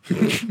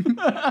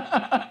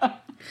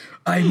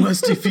 I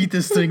must defeat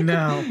this thing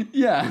now.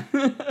 Yeah.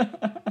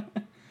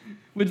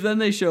 Which then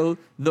they show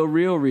the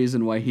real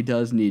reason why he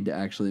does need to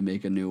actually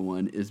make a new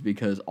one is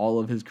because all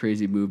of his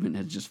crazy movement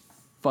has just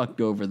fucked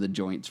over the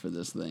joints for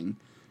this thing.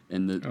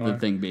 And the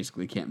thing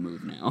basically can't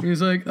move now.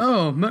 He's like,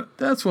 oh,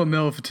 that's what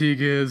metal fatigue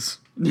is.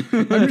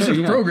 I'm just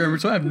a programmer,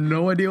 so I have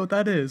no idea what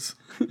that is.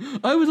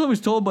 I was always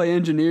told by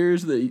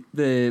engineers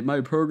that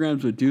my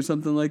programs would do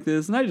something like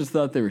this, and I just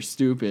thought they were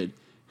stupid.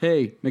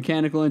 Hey,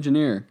 mechanical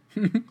engineer,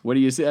 what do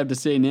you have to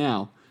say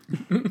now?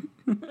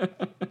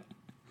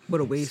 What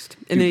a waste.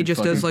 And then he Stupid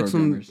just does fucking like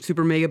some programmers.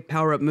 super mega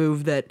power up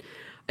move that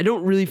I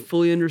don't really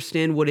fully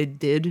understand what it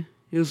did.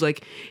 It was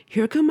like,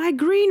 here come my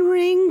green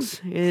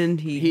rings.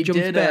 And he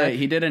jumps back.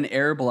 He did an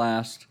air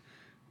blast,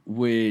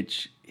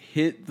 which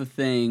hit the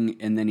thing,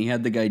 and then he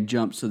had the guy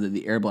jump so that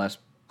the air blast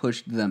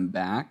pushed them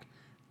back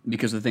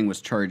because the thing was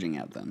charging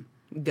at them.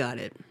 Got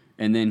it.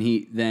 And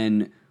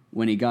then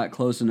when he got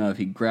close enough,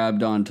 he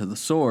grabbed onto the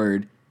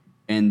sword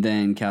and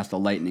then cast a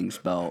lightning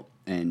spell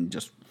and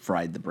just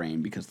fried the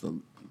brain because the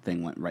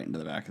thing went right into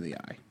the back of the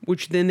eye.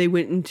 Which then they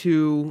went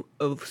into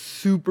a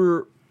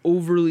super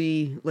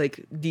overly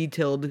like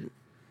detailed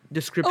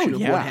description Oh,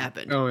 of yeah. what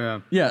happened. Oh, yeah.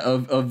 Yeah,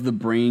 of the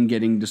brain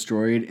getting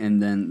destroyed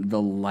and then the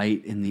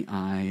light in the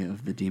eye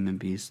of the demon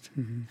beast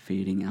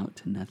fading out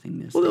to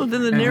nothingness. Well,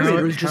 then the And how narrator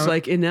it- was just how-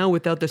 like, and now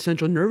without the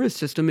central nervous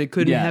system, it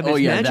couldn't have its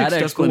magic that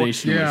stuff go on.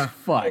 explanation Yeah. was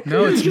fucked.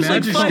 No, it's just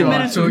like magic 5 stuff,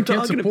 minutes so of it can't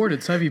talking support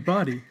its heavy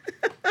body.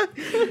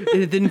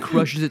 And it then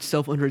crushes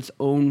itself under its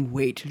own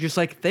weight. Just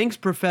like, thanks,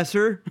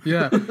 Professor.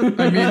 Yeah.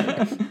 I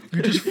mean,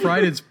 you just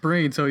fried its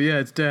brain, so yeah,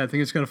 it's dead. I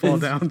think it's going to fall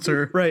down,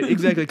 sir. Right,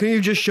 exactly. Couldn't you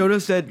have just showed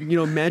us that,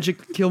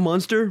 magic kill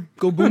monster?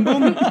 Go boom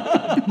boom?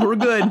 We're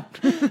good.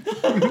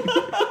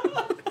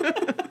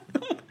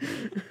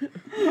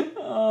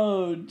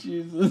 Oh,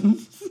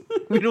 Jesus.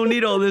 We don't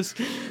need all this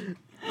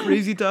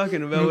crazy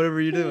talking about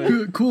whatever you're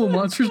doing. Cool,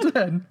 monster's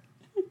dead.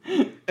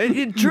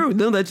 True.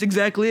 No, that's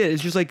exactly it.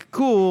 It's just like,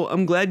 cool,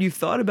 I'm glad you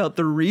thought about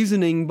the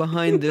reasoning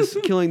behind this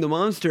killing the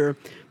monster,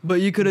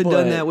 but you could have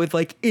done But- that with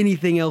like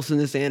anything else in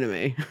this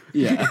anime.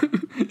 Yeah.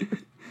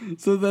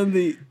 So then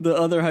the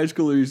other high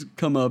schoolers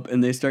come up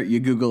and they start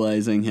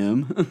Googleizing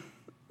him.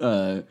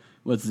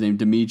 What's his name?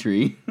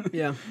 Dimitri.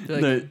 Yeah.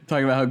 They're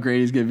talking about how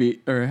great he's gonna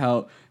be, or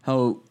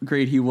how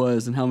great he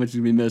was, and how much he's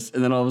gonna be missed.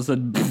 And then all of a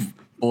sudden,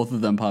 both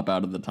of them pop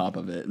out of the top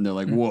of it, and they're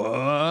like,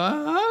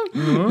 "What?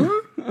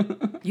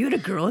 You had a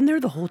girl in there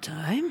the whole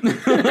time?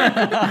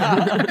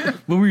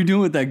 What were you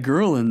doing with that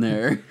girl in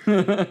there?"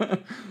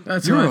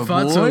 That's You're why I a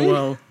fought so boy?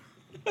 well.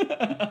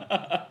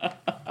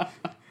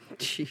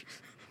 Jeez.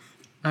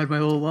 I had my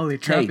little lolly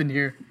trap Hey. in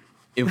here.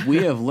 If we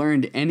have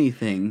learned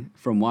anything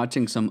from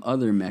watching some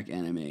other mech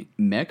anime,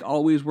 mech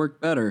always work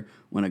better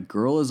when a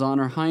girl is on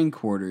her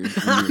hindquarters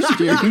and you're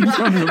steering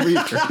from the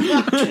reaper.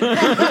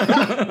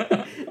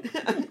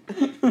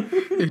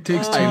 It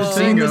takes two I've to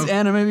seen tango. this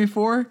anime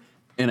before,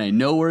 and I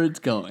know where it's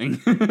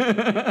going.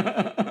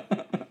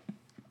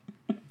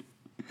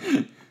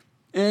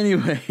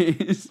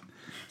 Anyways,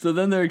 so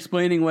then they're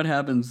explaining what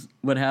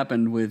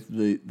happened with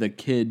the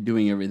kid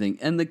doing everything,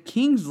 and the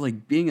king's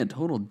like being a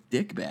total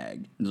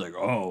dickbag. He's like,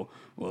 oh,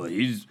 well,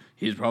 he's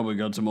probably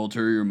got some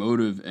ulterior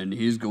motive, and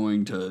he's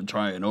going to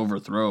try and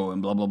overthrow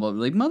and blah blah blah.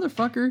 Like,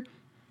 motherfucker,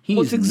 he's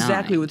Well, it's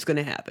exactly 9. what's going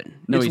to happen.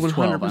 No, it's he's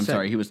 12. I'm 100%.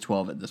 sorry, he was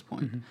 12 at this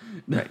point.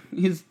 Right,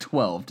 he's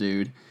 12,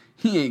 dude.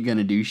 He ain't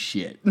gonna do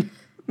shit.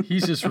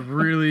 He's just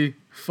really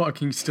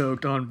fucking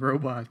stoked on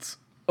robots.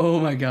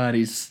 Oh my god,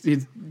 he's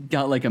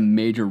got like a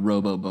major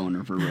robo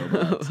boner for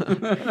robots.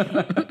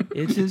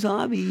 It's his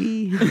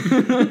hobby. He's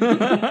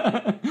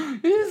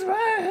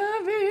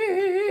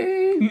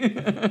my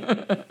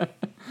hubby.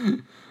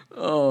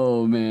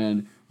 Oh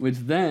man, which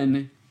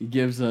then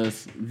gives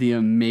us the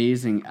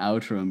amazing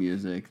outro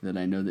music that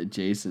I know that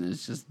Jason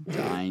is just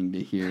dying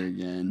to hear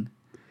again.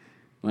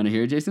 Want to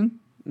hear it, Jason?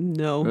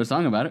 No. Wrote a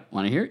song about it.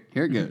 Want to hear it?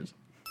 Here it goes.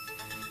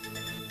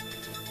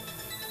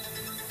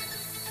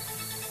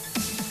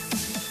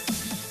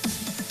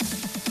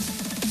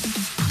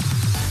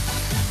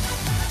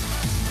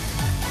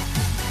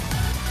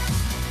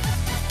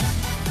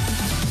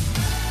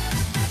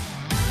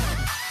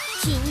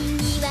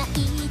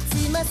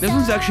 This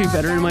one's actually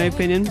better in my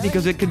opinion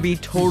because it could be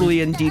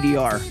totally in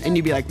DDR and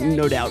you'd be like,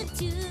 no doubt.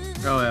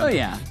 Oh Oh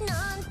yeah.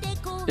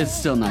 yeah. It's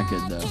still not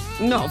good though.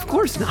 No, of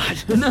course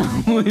not. No,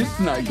 it's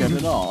not good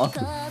at all.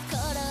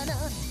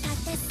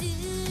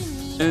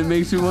 And it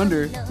makes me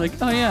wonder, like,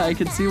 oh yeah, I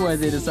could see why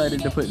they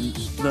decided to put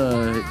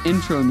the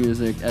intro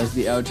music as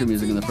the outro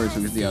music in the first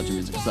one because the outro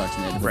music sucks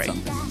and they had to put Right.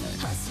 something in there.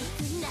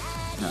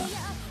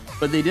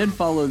 But they did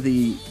follow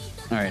the.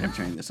 All right, I'm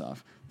turning this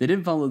off. They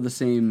did follow the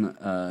same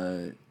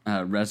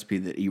recipe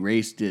that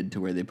Erase did, to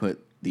where they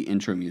put the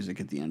intro music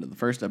at the end of the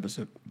first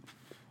episode,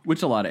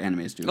 which a lot of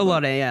animes do. A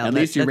lot of, yeah, At that-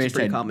 least that's Erase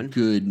pretty had common.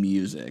 good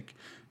music.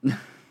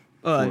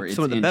 for its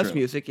Some of the best intro.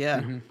 music,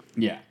 yeah.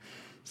 Yeah.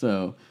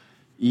 So,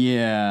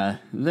 yeah,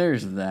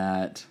 there's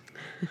that.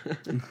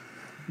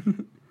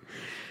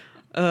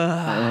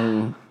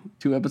 Oh,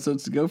 2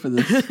 episodes to go for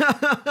this.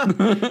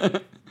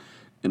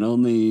 And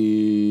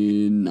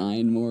only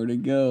 9 more to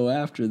go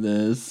after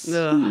this.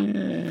 Ugh.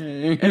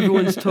 Yay.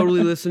 Everyone's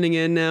totally listening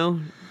in now,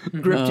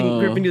 gripping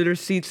Oh. to their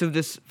seats of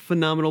this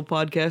phenomenal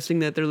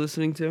podcasting that they're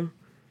listening to.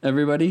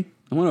 Everybody,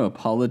 I want to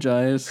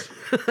apologize.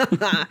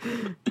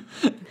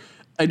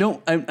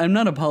 I'm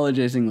not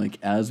apologizing like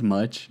as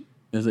much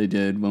as I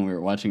did when we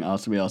were watching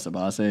Asobi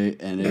Asabase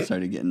and it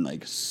started getting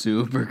like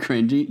super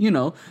cringy. You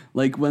know,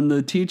 like when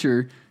the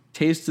teacher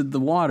tasted the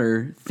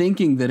water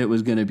thinking that it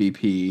was going to be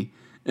pee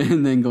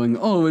and then going,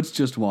 oh, it's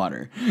just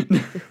water.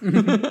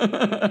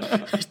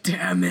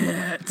 Damn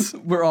it.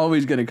 We're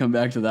always going to come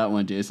back to that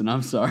one, Jason.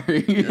 I'm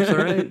sorry. That's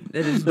all right.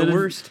 It is the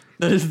worst.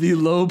 That is the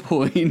low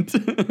point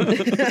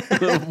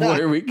of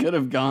where we could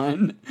have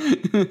gone.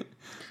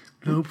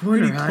 No point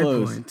Pretty or high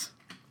close. point.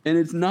 And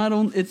it's not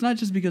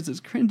just because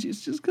it's cringy,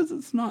 it's just because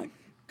it's not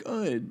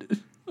good.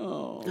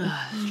 Oh.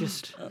 It's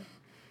just.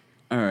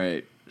 All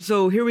right.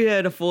 So here we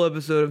had a full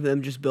episode of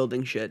them just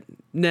building shit.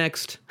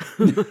 Next.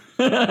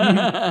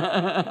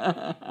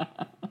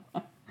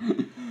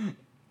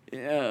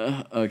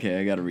 Yeah. Okay,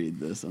 I gotta read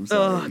this. I'm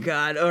sorry. Oh,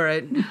 God. All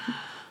right.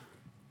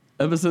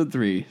 Episode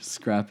 3,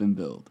 Scrap and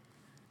Build.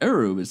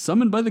 Eru is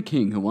summoned by the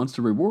king, who wants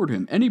to reward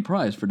him any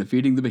prize for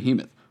defeating the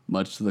behemoth.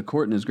 Much to the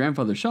court and his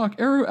grandfather's shock,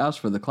 Eru asks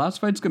for the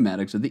classified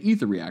schematics of the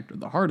ether reactor,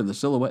 the heart of the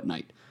Silhouette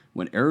Knight.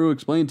 When Eru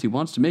explains he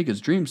wants to make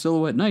his dream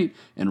Silhouette Knight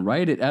and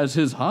write it as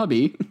his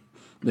hobby,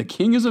 the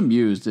king is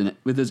amused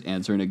with his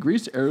answer and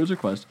agrees to Eru's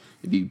request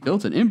if he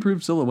built an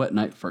improved Silhouette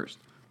Knight first.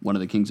 One of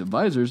the king's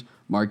advisors,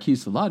 Marquis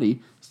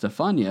Salati,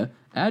 Stefania,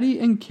 Addie,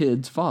 and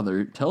Kid's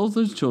father tells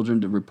his children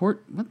to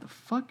report. What the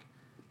fuck?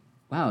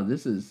 Wow,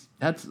 that's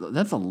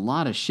a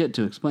lot of shit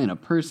to explain a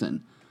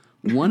person.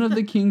 One of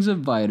the king's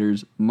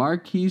advisors,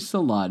 Marquis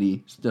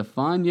Salati,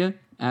 Stefania,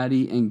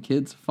 Addie, and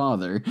Kid's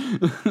father.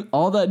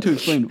 All that to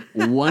explain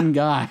one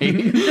guy.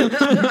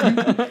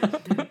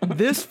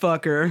 This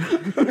fucker.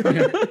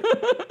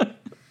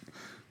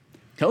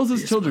 Tells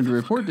his children to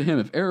report to him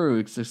if Eru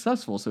is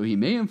successful so he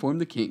may inform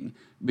the king.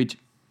 Bitch,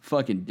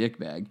 fucking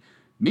dickbag.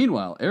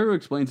 Meanwhile, Eru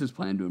explains his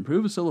plan to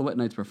improve a Silhouette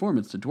Knight's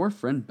performance to dwarf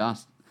friend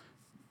Batson.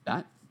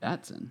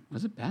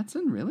 Was it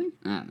Batson, really?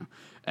 I don't know.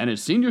 And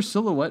his senior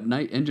Silhouette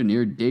Knight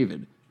engineer,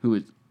 David,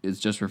 who is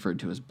just referred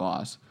to as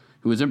boss,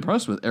 who is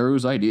impressed with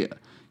Eru's idea.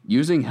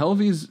 Using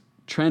Helvi's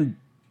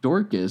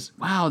Trandorkis.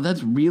 Wow,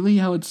 that's really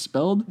how it's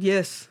spelled?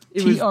 Yes.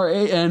 It was.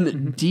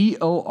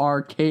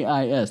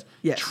 Trandorkis.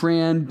 Yes.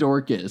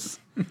 Trandorkis.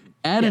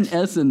 Add an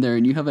S in there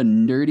and you have a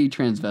nerdy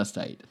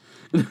transvestite.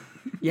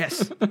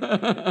 Yes.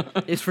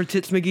 It's for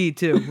Tits McGee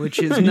too, which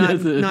is Yes, not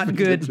it is not for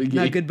good. Tits McGee.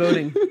 Not good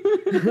voting.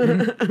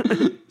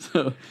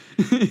 So,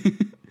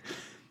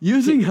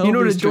 using Helvis You know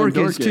what a dork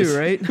is Trandorcus- too,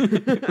 right?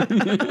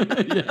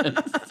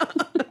 Yes.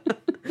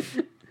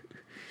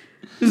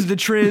 This is the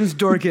trans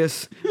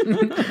Dorcas.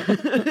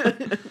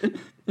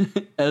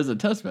 As a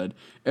testbed,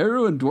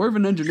 Arrow and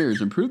Dwarven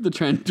engineers improved the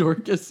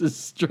Trandorcus'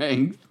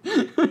 strength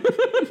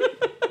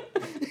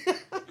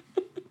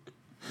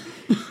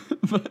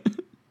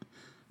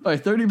by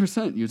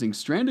 30% using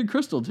stranded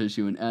crystal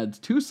tissue and adds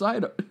two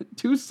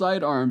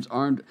side arms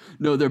armed.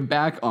 No, they're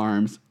back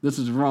arms. This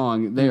is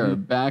wrong. They are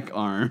back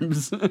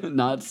arms,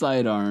 not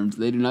side arms.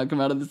 They do not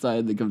come out of the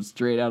side. They come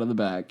straight out of the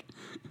back.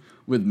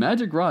 With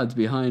magic rods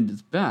behind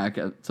its back,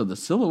 so the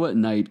Silhouette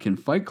Knight can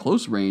fight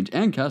close range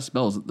and cast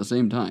spells at the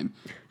same time.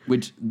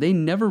 Which they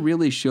never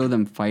really show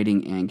them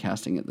fighting and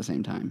casting at the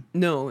same time.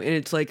 No, and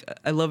it's like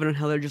I love it on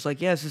how they're just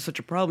like, yeah, this is such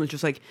a problem. It's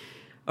just like,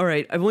 all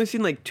right, I've only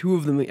seen like 2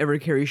 of them ever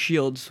carry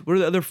shields. What are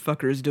the other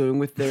fuckers doing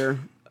with their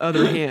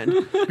other hand?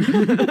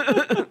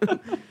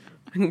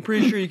 I'm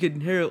pretty sure you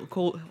could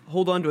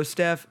hold on to a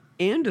staff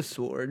and a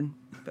sword.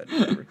 But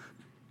whatever.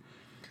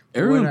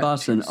 Arrow What and are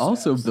Boston two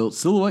also staffs? built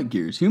Silhouette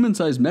gears,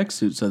 human-sized mech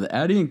suits, so that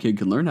Addie and Kid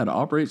can learn how to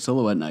operate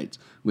Silhouette Knights.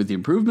 With the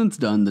improvements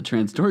done, the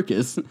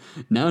Transdorcus,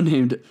 now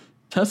named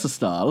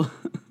Tessistal,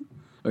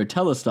 or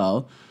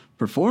Telestal,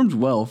 performs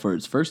well for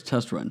its first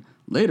test run.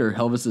 Later,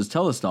 Helvis's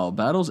Telestal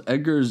battles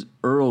Edgar's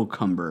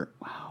Earlcumber.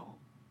 Wow,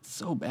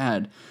 so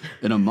bad.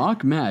 In a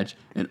mock match,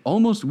 and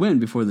almost win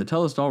before the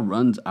Telestal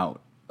runs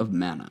out of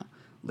mana.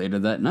 Later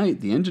that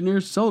night, the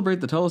engineers celebrate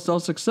the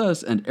Telestal's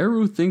success, and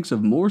Eru thinks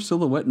of more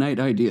Silhouette Knight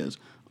ideas,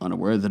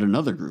 unaware that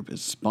another group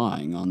is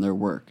spying on their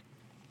work.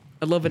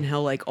 I love in how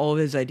like all of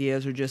his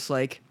ideas are just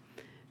like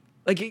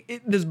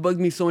this bugged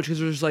me so much because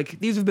there's like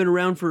these have been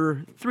around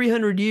for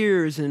 300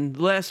 years and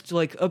the last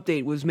like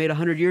update was made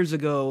 100 years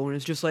ago, and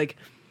it's just like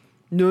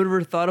no one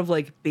ever thought of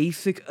like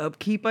basic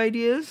upkeep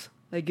ideas.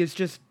 Like it's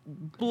just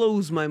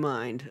blows my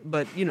mind.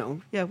 But you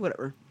know, yeah,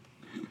 whatever.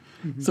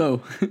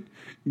 So,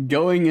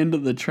 going into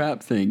the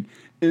trap thing,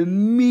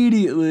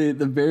 immediately at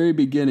the very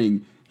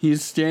beginning,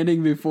 he's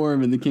standing before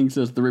him and the king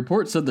says, "The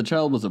report said the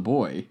child was a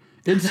boy.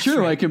 It's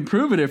true, I can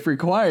prove it if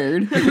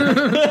required." Straight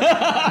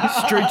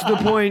to the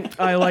point.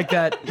 I like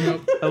that.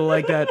 I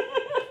like that.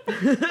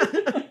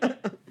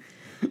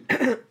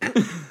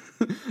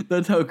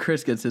 That's how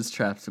Chris gets his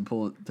traps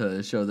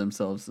to show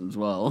themselves as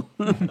well.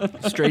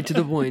 Straight to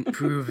the point.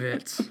 Prove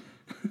it.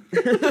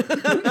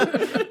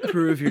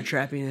 Prove your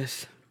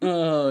trappiness.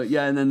 Oh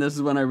yeah, and then this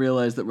is when I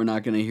realized that we're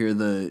not going to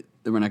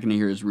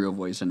hear his real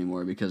voice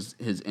anymore because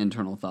his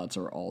internal thoughts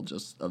are all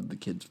just of the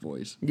kid's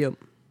voice, Yep.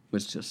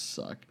 which just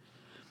suck.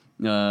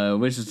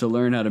 Wishes to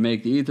learn how to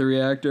make the ether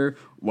reactor.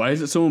 Why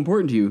is it so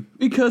important to you?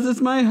 Because it's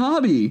my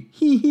hobby.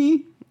 Hee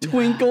hee.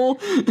 Twinkle.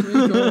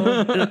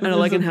 And I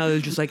like in how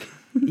there's just like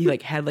he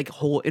like had like a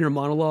whole inner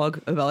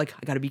monologue about like I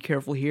gotta be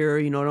careful here,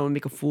 you know, I don't want to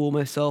make a fool of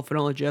myself and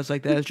all that jazz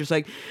like that. It's just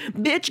like,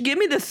 bitch, give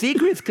me the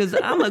secrets because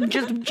I'm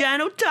just a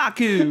giant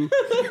otaku.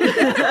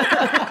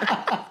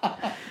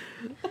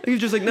 He's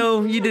just like,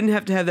 no, you didn't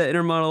have to have that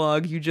inner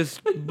monologue. You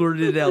just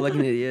blurted it out like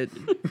an idiot.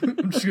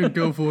 I'm just gonna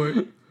go for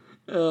it.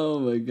 Oh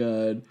my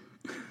god.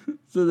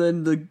 So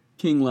then the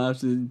king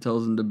laughs and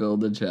tells him to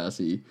build a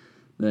chassis.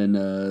 Then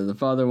the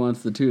father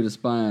wants the two to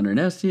spy on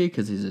Ernesti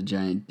because he's a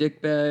giant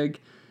dickbag.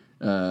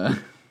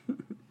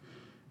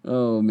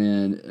 Oh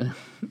man.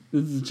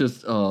 This is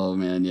just, oh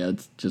man, yeah,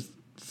 it's just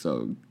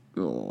so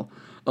cool.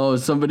 Oh,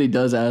 somebody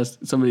does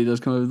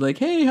come up like,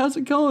 "Hey, how's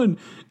it going?"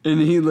 And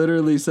he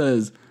literally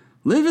says,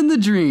 "Living the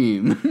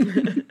dream."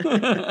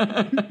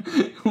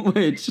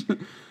 Which,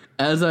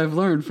 as I've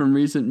learned from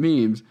recent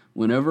memes,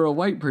 whenever a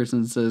white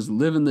person says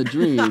 "living the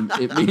dream,"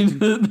 it means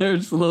that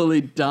they're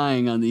slowly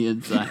dying on the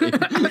inside.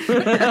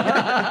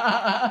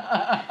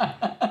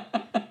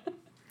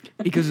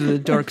 Because of the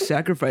dark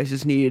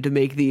sacrifices needed to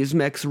make these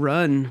mechs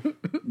run.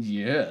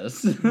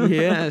 Yes.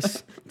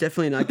 Yes.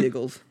 Definitely not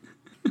giggles.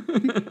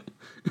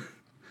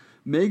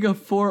 Mega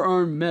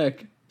forearm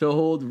mech to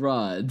hold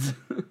rods.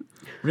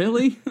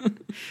 Really?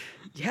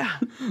 Yeah.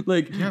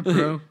 Like, Yeah,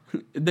 bro.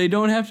 they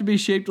don't have to be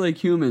shaped like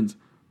humans.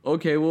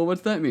 Okay, well,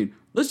 what's that mean?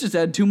 Let's just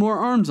add 2 more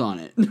arms on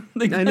it.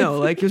 Like, I know,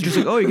 like it's just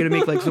like, oh, you're gonna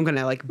make like some kind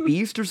of like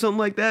beast or something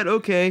like that.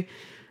 Okay,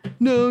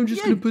 no, I'm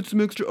just gonna put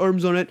some extra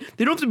arms on it.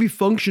 They don't have to be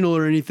functional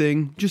or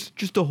anything.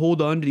 Just to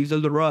hold on to these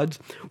other rods,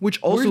 which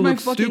also Where's my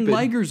looks fucking stupid.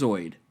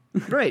 Ligerzoid?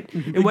 Right?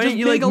 And why Just didn't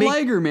you make like a make,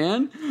 Liger,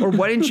 man? or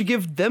why didn't you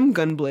give them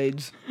gun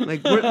blades?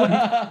 Like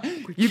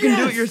you can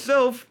do it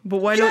yourself, but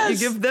why don't you Yes!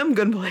 give them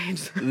gun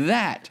blades?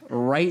 That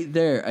right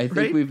there. I think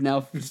Right? we've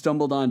now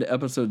stumbled on to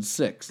episode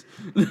 6.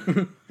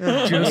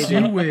 Just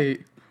you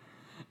wait.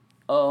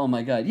 Oh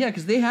my god. Yeah,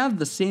 because they have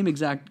the same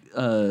exact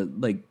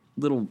like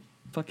little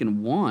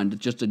fucking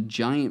wand, just a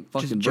giant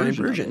fucking Just a giant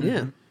version. of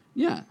version, it.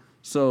 Yeah.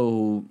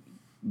 So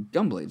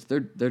gunblades,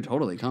 they're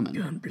totally coming.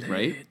 Right?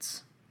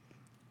 Gunblades.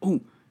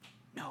 Oh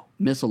no.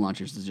 Missile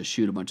launchers to just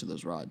shoot a bunch of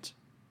those rods.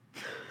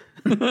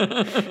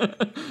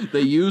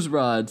 They use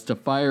rods to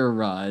fire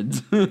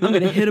rods. I'm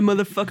gonna hit a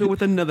motherfucker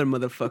with another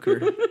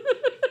motherfucker.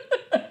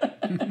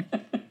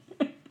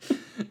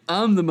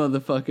 I'm the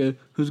motherfucker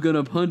who's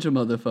gonna punch a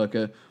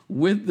motherfucker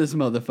with this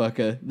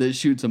motherfucker that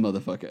shoots a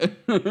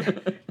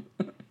motherfucker.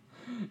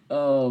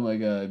 Oh my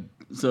god.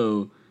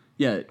 So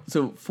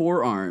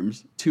 4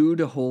 arms, 2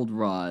 to hold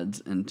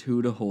rods and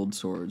 2 to hold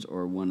swords,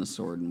 or 1 a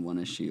sword and 1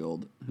 a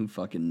shield. Who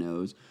fucking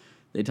knows?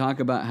 They talk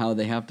about how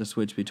they have to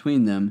switch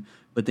between them,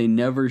 but they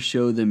never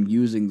show them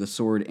using the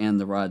sword and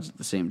the rods at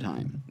the same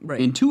time.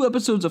 Right. In 2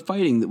 episodes of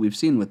fighting that we've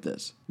seen with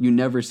this, you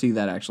never see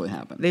that actually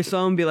happen. They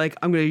saw him be like,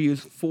 I'm gonna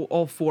use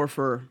all 4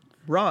 for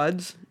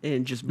rods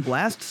and just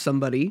blast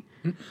somebody.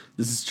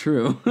 This is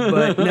true.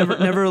 But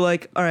never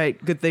like, all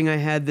right, good thing I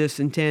had this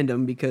in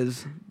tandem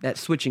because that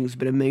switching's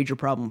been a major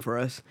problem for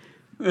us.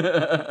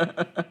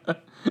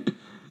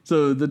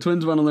 So the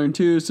twins want to learn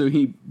too, so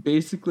he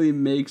basically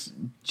makes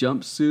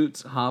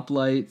jumpsuits,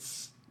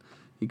 hoplites.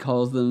 He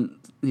calls them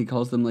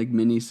like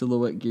mini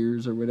silhouette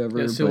gears or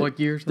whatever. Yeah, silhouette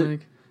gears, I they're-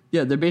 think.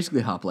 Yeah, they're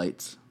basically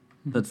hoplites.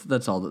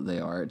 That's all that they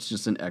are. It's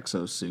just an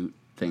exosuit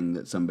thing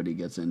that somebody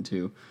gets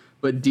into.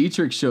 But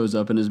Dietrich shows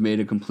up and has made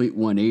a complete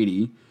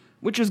 180.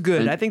 Which is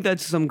good. And- I think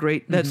that's some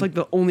great. That's like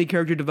the only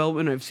character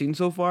development I've seen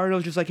so far. And I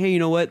was just like, hey, you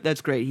know what? That's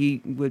great.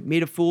 He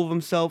made a fool of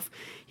himself.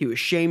 He was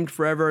shamed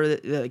forever.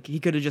 Like he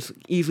could have just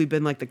easily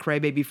been like the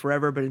crybaby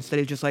forever, but instead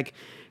he's just like,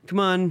 come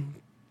on,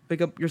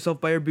 pick up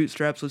yourself by your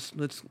bootstraps.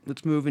 Let's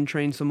move and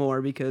train some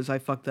more because I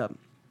fucked up.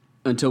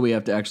 Until we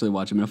have to actually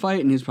watch him in a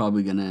fight, and he's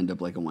probably going to end up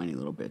like a whiny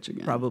little bitch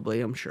again.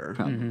 Probably, I'm sure.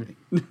 Probably.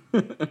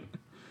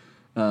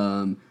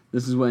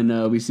 This is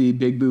when we see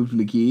Big Boobs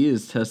McGee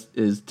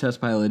is test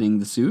piloting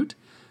the suit.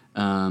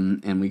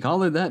 And we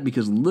call her that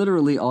because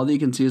literally all that you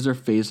can see is her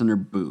face and her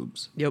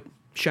boobs. Yep.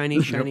 Shiny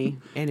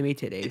anime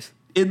titties.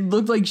 It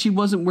looked like she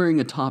wasn't wearing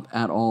a top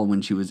at all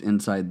when she was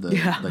inside the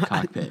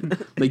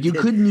cockpit. Like you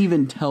couldn't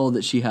even tell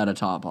that she had a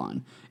top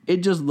on. It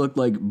just looked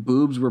like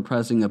boobs were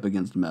pressing up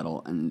against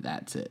metal, and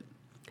that's it.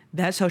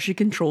 That's how she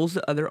controls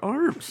the other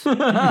arms. That's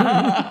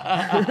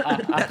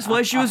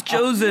why she was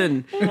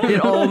chosen. It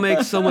all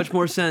makes so much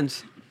more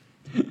sense.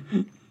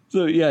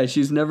 So yeah,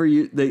 she's never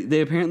used. They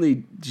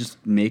apparently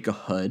just make a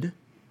HUD.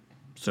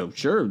 So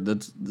sure,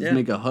 let's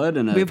make a HUD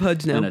and We have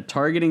HUDs now. and a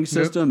targeting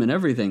system and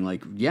everything.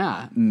 Like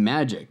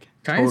magic,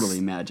 Guys,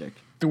 totally magic.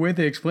 The way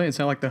they explain it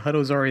sounded like the HUD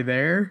was already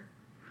there.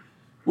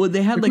 Well,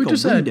 they had like we a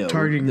just window had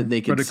targeting that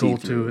they could see protocol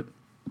through. to it.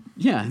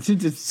 Yeah,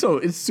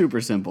 it's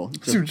super simple.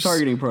 Just Super-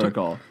 targeting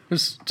protocol.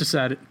 Just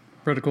add it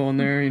protocol in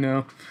there, you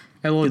know.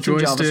 Add a little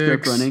Get some joysticks.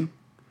 JavaScript running.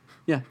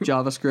 Yeah,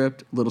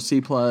 JavaScript, little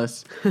C++,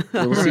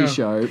 little C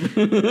sharp.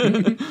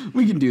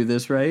 We can do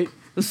this, right?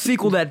 Let's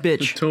sequel that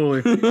bitch.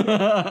 Totally.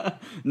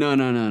 No,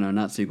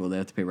 not SQL. They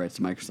have to pay rights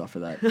to Microsoft for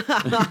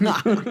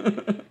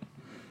that.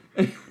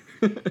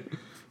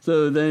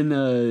 So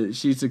then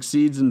she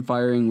succeeds in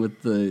firing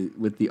with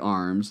the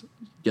arms,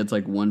 gets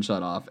like one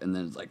shot off, and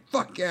then it's like,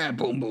 fuck yeah,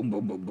 boom, boom,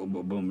 boom, boom, boom,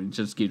 boom, boom. It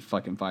just keeps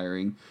fucking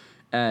firing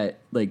at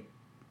like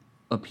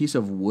a piece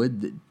of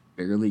wood that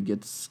barely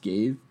gets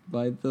scathed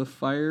by the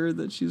fire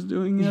that she's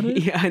doing at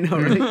it. Yeah, I know,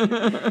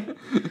 right?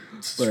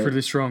 It's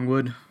pretty strong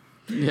wood.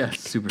 Yeah,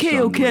 super KO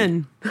strong wood.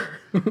 Ken.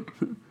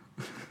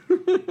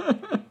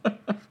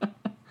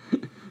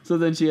 So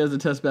then she has a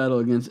test battle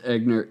against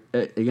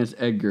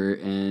Edgar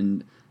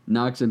and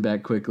knocks him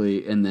back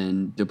quickly and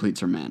then depletes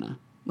her mana.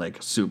 Like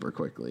super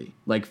quickly.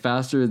 Like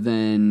faster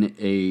than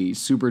a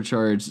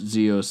supercharged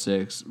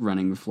Z06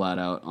 running flat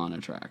out on a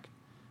track.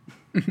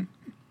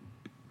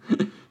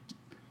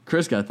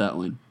 Chris got that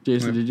one.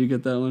 Jason, did you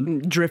get that one?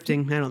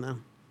 Drifting. I don't know.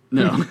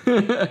 No.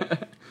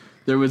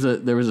 There was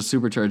a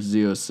supercharged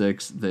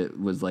Z06 that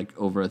was like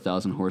over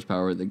 1,000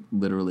 horsepower that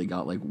literally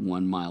got like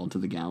 1 mile to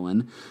the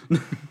gallon.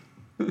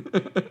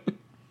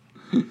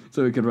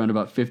 So it could run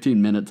about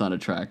 15 minutes on a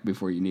track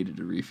before you needed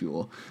to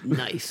refuel.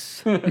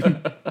 Nice.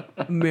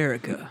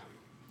 America.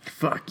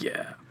 Fuck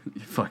yeah.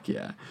 Fuck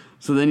yeah.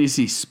 So then you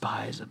see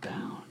spies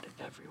abound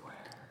everywhere.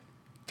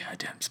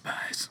 Goddamn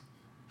spies.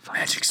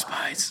 Magic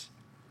spies.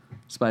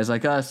 Spies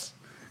like us.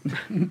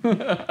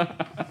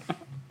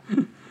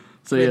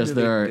 So yes,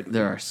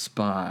 there are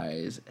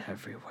spies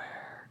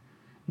everywhere.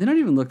 They don't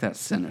even look that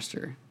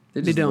sinister.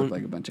 They just don't. look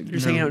like a bunch of You're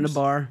just hanging out in a gnomes.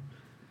 bar.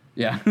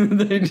 Yeah,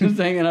 they're just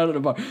hanging out at a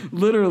bar.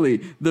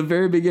 Literally, the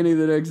very beginning of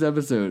the next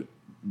episode,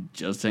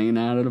 just hanging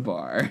out at a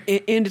bar.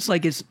 And it's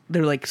like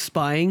they're like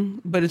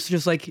spying, but it's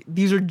just like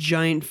these are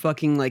giant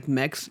fucking like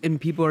mechs,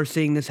 and people are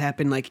seeing this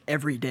happen like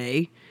every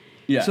day.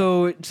 Yeah.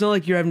 So it's not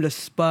like you're having to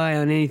spy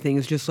on anything.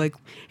 It's just like,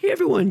 hey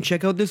everyone,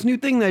 check out this new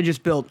thing that I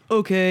just built.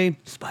 Okay,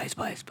 spy.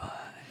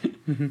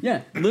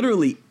 Yeah,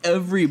 literally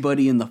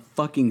everybody in the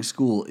fucking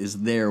school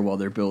is there while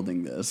they're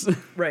building this.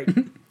 Right.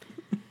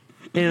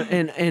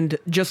 and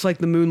just like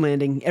the moon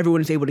landing,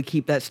 everyone is able to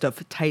keep that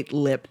stuff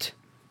tight-lipped.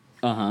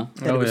 Uh-huh.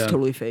 That Oh, it was yeah.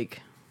 totally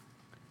fake.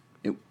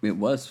 It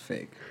was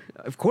fake.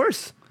 Of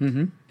course.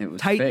 It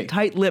was fake.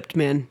 Tight-lipped,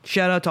 man.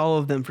 Shout out to all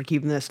of them for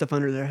keeping that stuff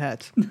under their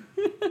hats.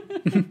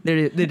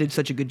 They did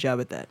such a good job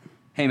at that.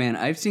 Hey, man,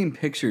 I've seen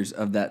pictures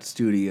of that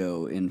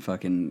studio in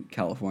fucking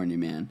California,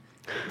 man.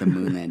 The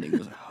moon landing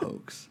was a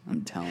hoax.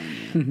 I'm telling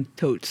you.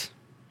 Totes.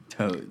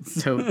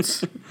 Toads.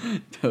 Totes.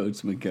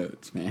 Toads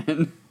McGoats,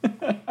 man.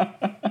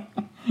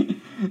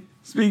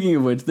 Speaking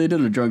of which, they did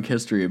a drunk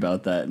history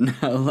about that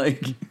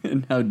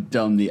and how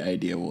dumb the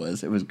idea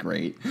was. It was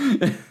great.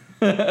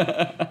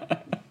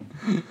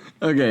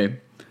 Okay,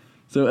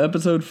 so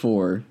episode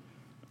 4,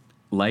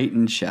 Light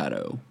and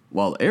Shadow.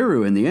 While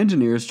Eru and the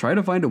engineers try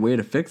to find a way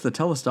to fix the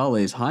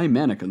Telestale's high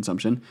mana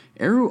consumption,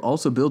 Eru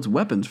also builds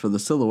weapons for the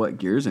Silhouette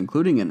gears,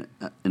 including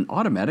an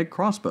automatic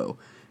crossbow.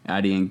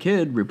 Addie and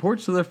Kid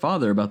reports to their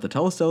father about the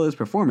Telestale's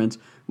performance,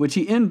 which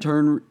he in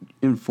turn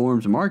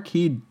informs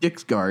Marquis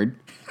Dixguard.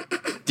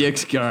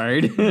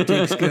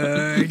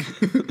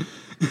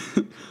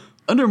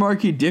 Under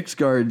Marquis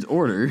Dixguard's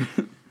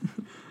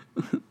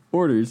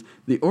orders,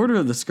 the Order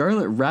of the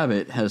Scarlet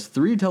Rabbit has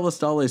 3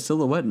 Telestale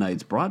Silhouette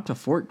Knights brought to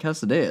Fort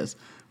Casadeias.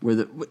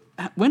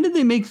 When did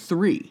they make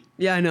 3?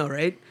 Yeah, I know,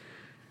 right?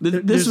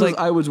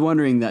 I was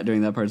wondering that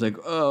during that part. It's like,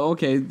 oh,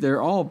 okay,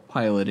 they're all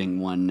piloting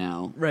one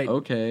now. Right.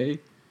 Okay.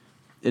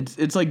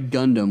 It's like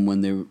Gundam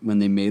when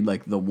they made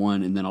like the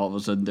one, and then all of a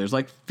sudden there's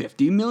like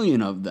 50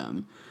 million of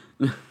them.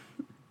 All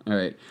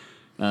right.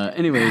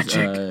 Anyways,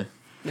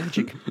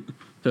 Magic.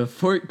 to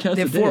Fort Casadeias.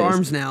 They have 4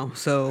 arms now,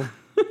 so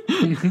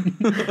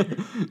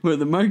where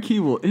the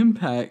Marquis will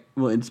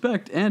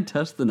inspect and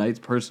test the knights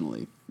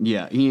personally.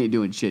 Yeah, he ain't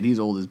doing shit. He's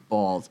old as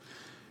balls.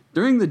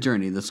 During the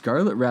journey, the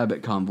Scarlet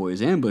Rabbit convoy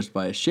is ambushed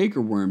by a Shaker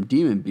Worm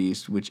demon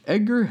beast, which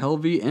Edgar,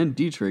 Helvey, and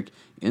Dietrich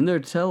in their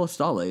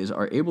Telestales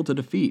are able to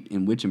defeat,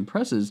 in which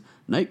impresses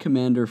Knight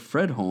Commander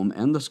Fredholm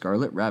and the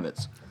Scarlet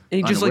Rabbits. and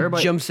he just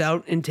jumps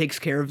out and takes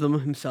care of them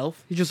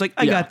himself. He's just like,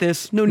 I got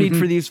this. No need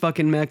for these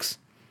fucking mechs.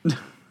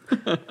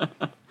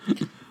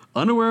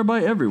 Unaware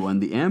by everyone,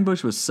 the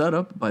ambush was set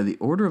up by the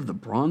Order of the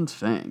Bronze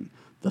Fang,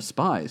 the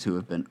spies who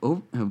have been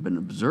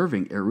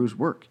observing Eru's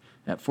work.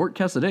 At Fort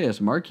Casadeias,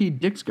 Marquis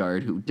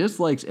Dixguard, who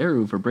dislikes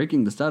Eru for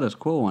breaking the status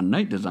quo on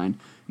knight design,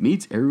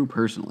 meets Eru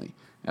personally.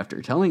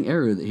 After telling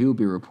Eru that he will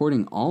be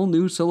reporting all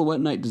new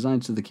Silhouette Knight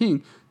designs to the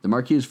king, the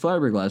Marquis is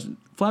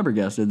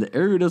flabbergasted that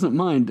Eru doesn't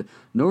mind,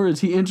 nor is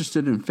he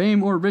interested in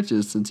fame or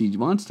riches, since he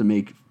wants to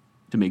make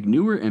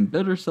newer and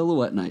better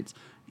Silhouette Knights.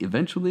 He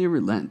eventually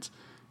relents.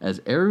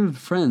 As Eru's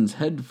friends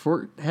head to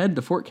Fort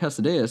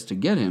Casadeias to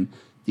get him,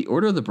 the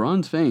Order of the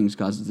Bronze Fangs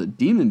causes a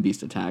demon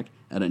beast attack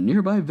at a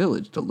nearby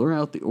village to lure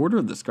out the Order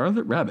of the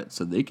Scarlet Rabbit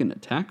so they can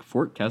attack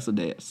Fort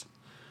Casadeias.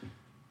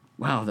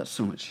 Wow, that's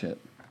so much shit.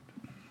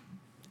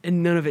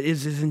 And none of it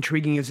is as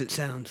intriguing as it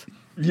sounds.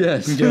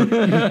 Yes.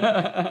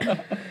 I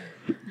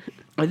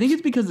think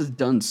it's because it's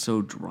done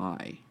so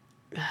dry.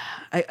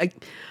 I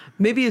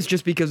maybe it's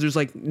just because there's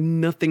like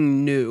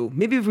nothing new.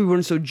 Maybe if we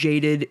weren't so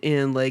jaded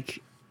and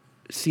like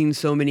seen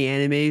so many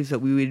animes that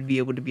we would be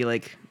able to be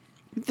like,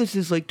 this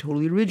is like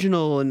totally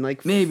original and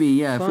like maybe,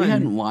 yeah, fun. if we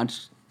hadn't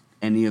watched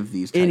any of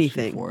these types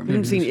anything, before, we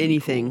haven't seen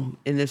anything, cool.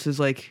 And this is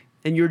like,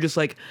 and you're just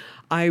like,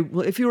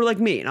 if you were like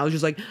me, and I was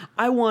just like,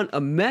 I want a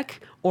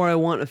mech or I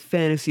want a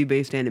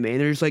fantasy-based anime, and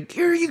they're just like,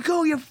 here you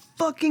go, you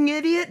fucking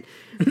idiot,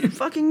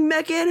 fucking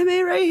mech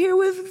anime right here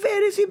with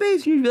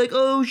fantasy-based, and you'd be like,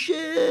 oh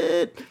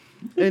shit,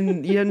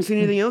 and you hadn't seen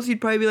anything else,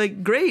 you'd probably be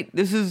like, great,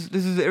 this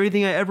is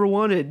everything I ever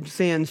wanted,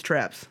 sans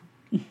traps.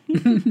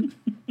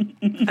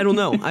 I don't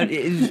know.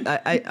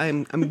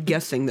 I'm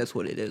guessing that's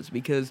what it is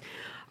because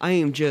I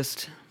am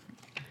just.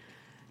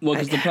 Well,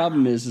 because the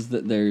problem is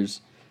that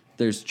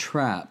there's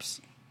traps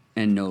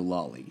and no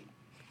lolly.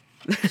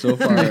 So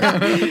far,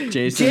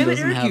 Jason Damn it,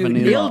 doesn't Eric, have you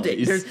any nailed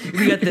lollies. it.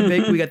 We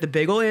got the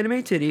big old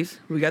anime titties.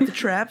 We got the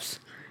traps.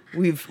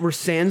 We're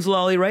sans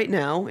lolly right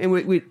now,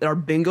 and our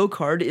bingo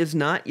card is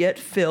not yet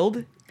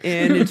filled,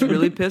 and it's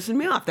really pissing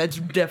me off. That's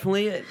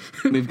definitely it.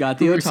 We've got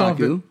the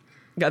otaku.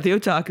 Got the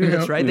otaku,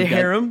 that's right. The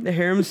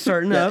harem's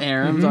starting up. The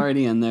harem's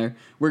already in there.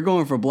 We're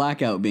going for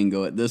blackout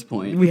bingo at this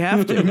point. We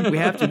have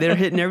to. They're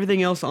hitting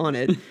everything else on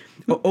it.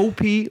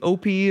 OP,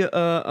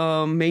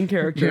 main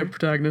character. Yeah,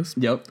 protagonist.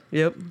 Yep.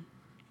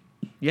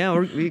 Yeah,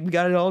 we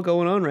got it all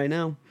going on right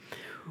now.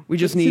 We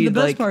just need. See, the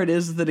best part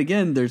is that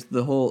again, there's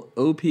the whole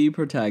OP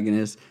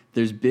protagonist.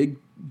 There's big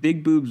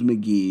boobs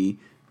McGee.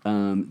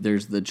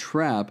 There's the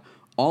trap.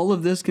 All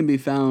of this can be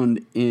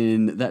found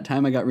in That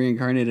Time I Got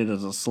Reincarnated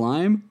as a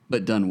Slime,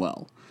 but done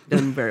well.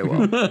 Done very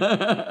well.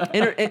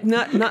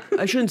 Not.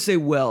 I shouldn't say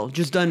well.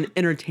 Just done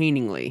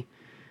entertainingly.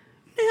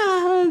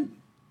 Yeah,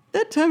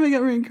 That Time I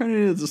Got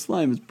Reincarnated as a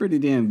Slime is pretty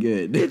damn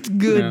good. It's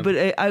good, but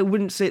I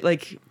wouldn't say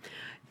like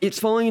it's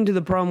falling into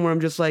the problem where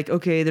I'm just like,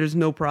 okay, there's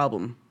no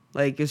problem.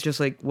 Like it's just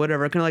like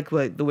whatever. Kind of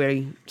like the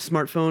way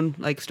smartphone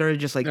like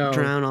started just like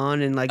drown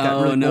on and like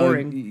got really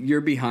boring.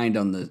 You're behind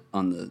on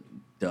the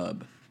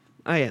dub.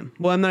 I am.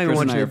 Well, I'm not even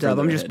watching the dub.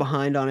 I'm just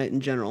behind on it in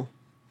general.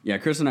 Yeah,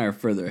 Chris and I are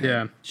further ahead.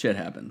 Yeah. Shit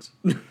happens.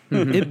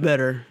 It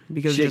better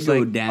because Shit just go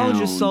like down, I'll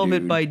just solve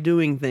dude. it by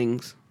doing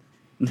things.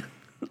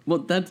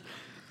 Well,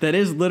 That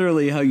is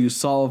literally how you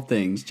solve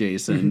things,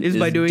 Jason. Is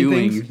by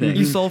doing things.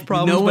 You solve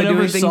problems No one by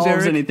doing ever things, solves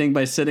Eric? anything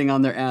by sitting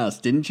on their ass.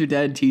 Didn't your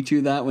dad teach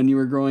you that when you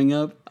were growing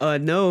up?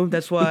 No,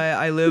 that's why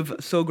I live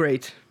so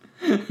great.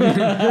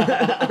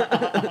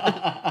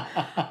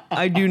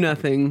 I do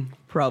nothing.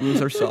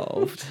 Problems are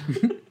solved.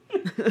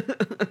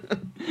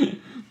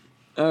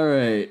 All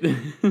right.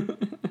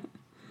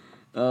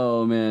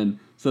 Oh, man.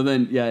 So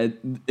then, yeah,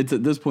 it's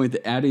at this point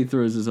that Addie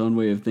throws his own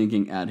way of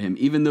thinking at him,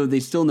 even though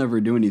they still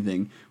never do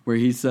anything. Where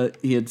he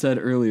had said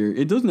earlier,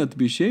 it doesn't have to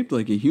be shaped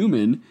like a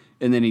human,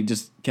 and then he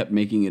just kept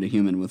making it a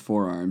human with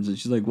 4 arms. And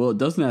she's like, well, it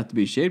doesn't have to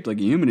be shaped like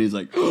a human. And he's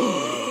like,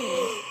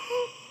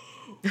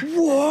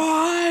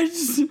 what?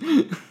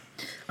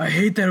 I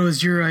hate that it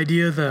was your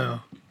idea,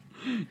 though.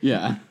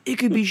 Yeah. It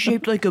could be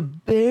shaped like a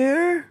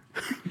bear.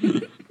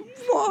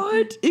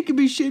 What? It could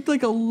be shaped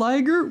like a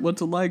liger? What's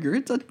a liger?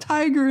 It's a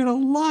tiger and a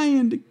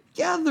lion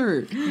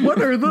together.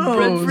 What are those?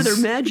 Bred for their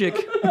magic.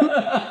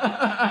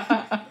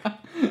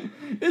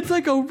 It's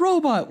like a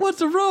robot.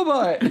 What's a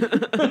robot?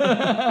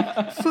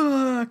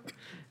 Fuck.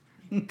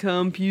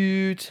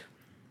 Compute.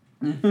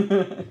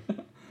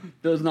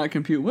 Does not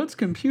compute. What's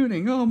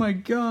computing? Oh my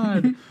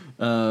god.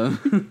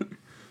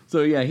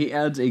 So yeah, he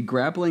adds a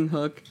grappling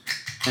hook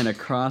and a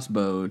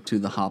crossbow to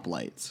the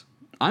hoplites.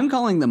 I'm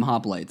calling them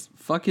hoplites.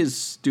 Fuck his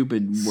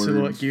stupid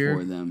Silhouette words gear.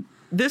 for them.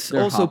 This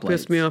They're also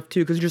pissed me hoplites. off too,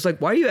 because just like,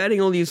 why are you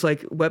adding all these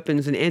like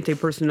weapons and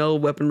anti-personnel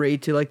weaponry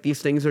to like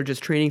these things are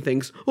just training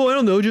things? Oh, I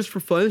don't know, just for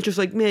fun. It's just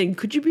like, man,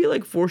 could you be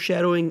like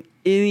foreshadowing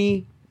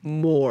any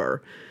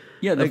more?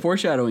 Yeah, the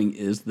foreshadowing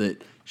is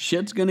that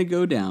shit's gonna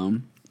go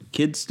down.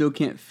 Kids still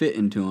can't fit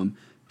into them.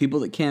 People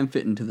that can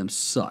fit into them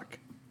suck.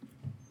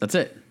 That's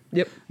it.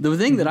 Yep. The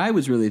thing that I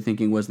was really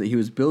thinking was that he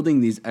was building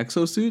these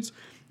exosuits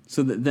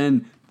so that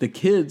then the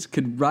kids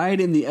could ride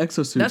in the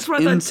exosuits That's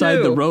what I thought, inside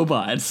too. the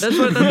robots. That's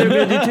what I thought they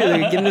were gonna do too. They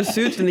get in the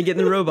suits and they get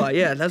in the robot.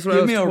 Yeah, that's what I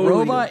Give was me a totally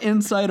robot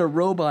inside a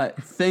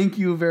robot. Thank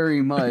you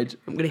very much.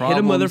 I'm gonna hit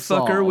a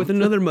motherfucker with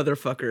another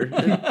motherfucker.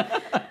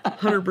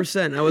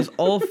 100%. I was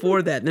all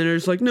for that. And then they're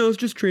just like, no, it's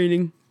just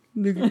training.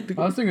 I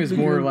was thinking it's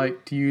more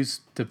like to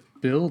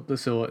build the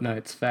Silhouette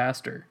Knights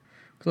faster.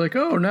 It's like,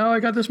 oh, now I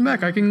got this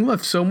mech. I can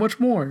lift so much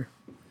more.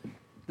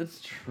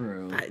 That's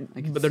true.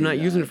 But they're not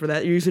using it for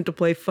that. You're using it to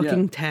play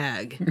fucking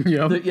tag.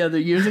 Yep. They're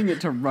using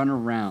it to run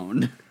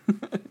around.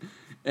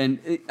 And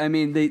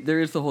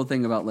there is the whole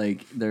thing about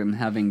like them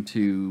having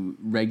to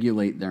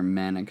regulate their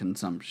mana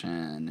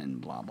consumption and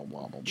blah blah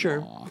blah blah.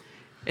 Sure. blah.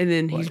 And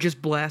then he's just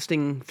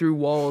blasting through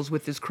walls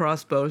with his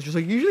crossbow. It's just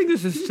like, you think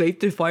this is safe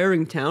to fire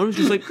in town? It's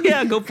just like,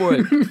 yeah, go for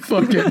it.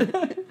 Fuck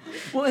it.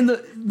 Well, and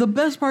the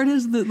best part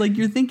is that like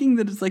you're thinking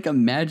that it's like a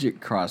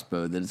magic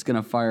crossbow that it's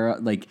gonna fire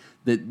out, like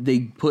that they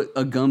put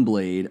a gun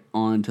blade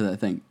onto that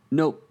thing.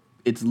 Nope,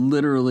 it's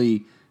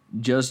literally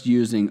just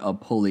using a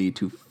pulley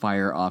to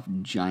fire off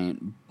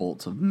giant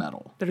bolts of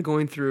metal That are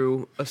going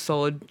through a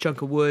solid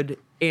chunk of wood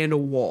and a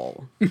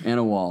wall. and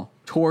a wall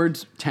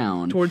towards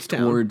town, Towards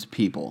town. towards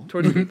people.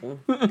 Towards people.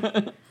 Fuck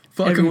 'em.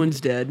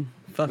 Everyone's dead.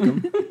 Fuck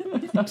them.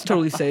 It's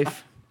totally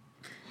safe.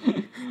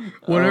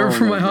 Whatever Oh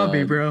for my my hobby,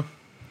 God. bro.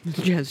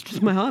 Yeah, it's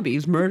just my hobby.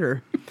 It's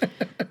murder.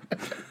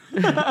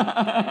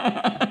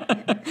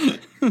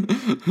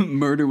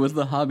 Murder was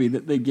the hobby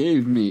that they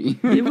gave me.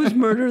 It was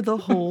murder the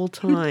whole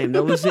time.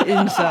 That was the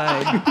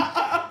inside.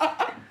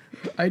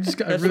 I just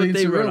got That's really what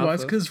they into run off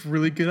robots of. because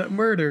really good at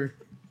murder.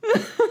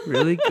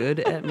 Really good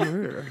at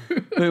murder.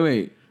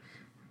 Wait.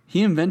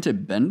 He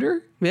invented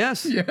Bender?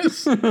 Yes.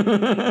 Yes. That's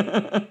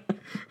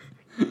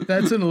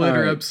in a later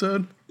All right.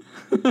 episode.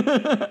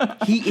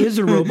 He is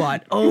a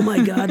robot. Oh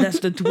my god, that's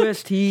the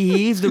twist.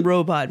 He's the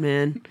robot,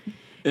 man.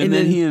 And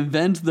then he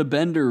invents the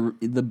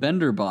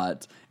Bender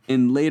bots,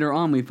 and later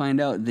on we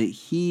find out that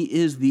he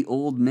is the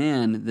old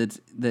man that's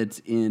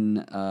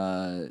in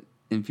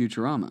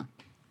Futurama.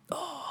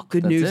 Oh,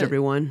 good That's news, it.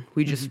 everyone.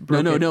 We just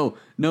broke it.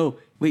 No.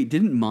 Wait,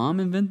 didn't Mom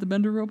invent the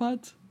Bender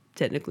robots?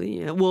 Technically,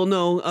 yeah. Well,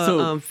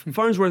 no.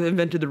 Farnsworth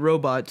invented the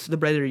robots, the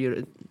Bender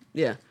unit.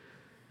 Yeah.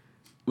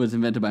 Was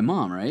invented by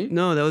Mom, right?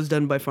 No, that was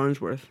done by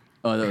Farnsworth.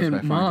 Oh, that was by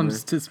And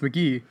Mom's Farnsworth. Tits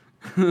McGee.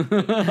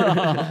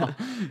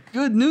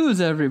 Good news,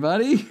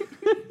 everybody.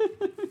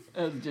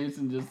 As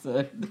Jason just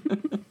said.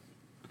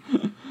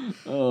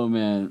 Oh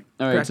man!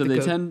 All right, Crack so the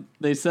code.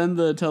 they send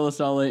the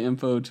Telestale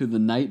info to the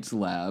Knights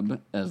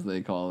Lab, as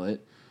they call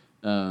it,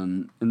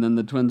 and then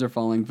the twins are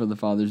falling for the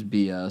father's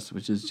BS,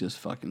 which is just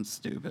fucking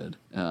stupid.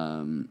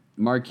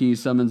 Marquis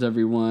summons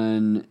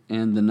everyone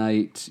and the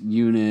Knight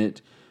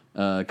unit.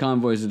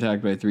 Convoy is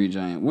attacked by 3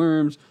 giant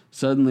worms.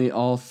 Suddenly,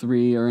 all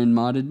 3 are in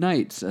modded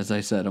knights. As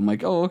I said, I'm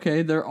like, oh,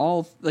 okay. They're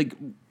all like,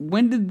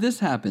 when did this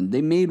happen?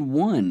 They made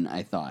one.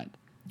 I thought.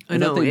 I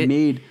know, They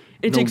made.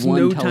 It the takes one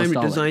no time to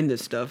Telestale. design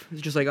this stuff.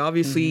 It's just like,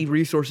 obviously,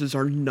 resources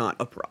are not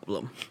a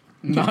problem.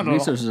 Not at all.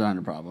 Resources aren't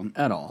a problem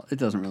at all. It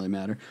doesn't really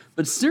matter.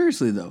 But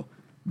seriously, though,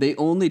 they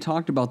only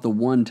talked about the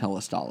one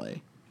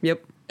Telestale.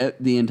 Yep.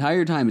 The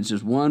entire time, it's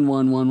just 1,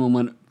 1, 1, 1,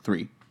 1,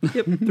 3.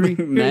 Yep. 3.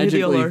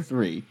 Magically Here,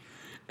 3.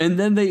 And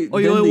then they. Oh,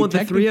 you then only they want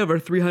the 3 of our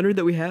 300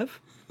 that we have?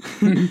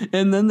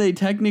 And then they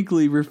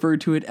technically refer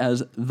to it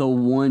as the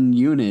one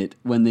unit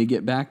when they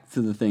get back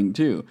to the thing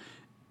too.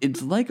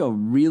 It's like a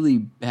really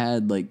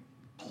bad like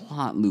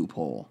plot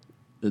loophole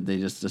that they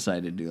just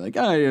decided to do. Like,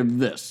 I have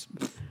this.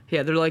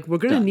 Yeah, they're like, we're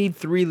going to Done. need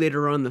 3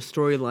 later on in the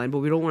storyline, but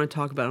we don't want to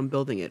talk about them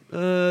building it.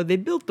 They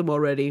built them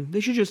already.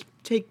 They should just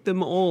take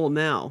them all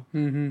now.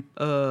 Mm-hmm.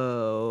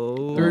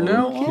 Oh. They're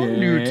now all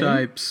new Okay.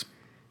 types.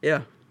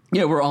 Yeah.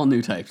 Yeah, we're all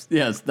new types.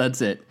 Yes,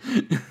 that's it.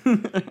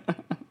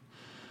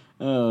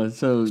 Oh,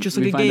 so Just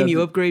we like a find game, out you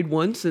that- upgrade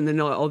once, and then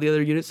all the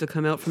other units that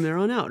come out from there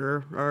on out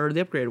are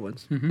the upgraded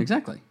ones.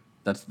 Exactly.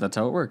 That's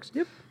how it works.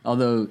 Yep.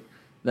 Although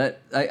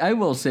that I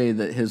will say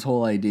that his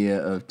whole idea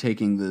of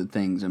taking the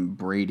things and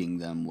braiding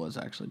them was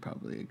actually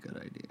probably a good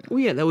idea. Well,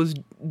 yeah, that was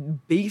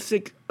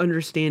basic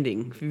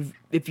understanding.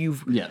 If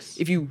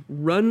you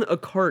run a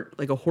cart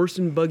like a horse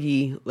and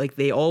buggy, like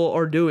they all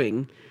are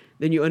doing,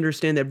 then you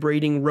understand that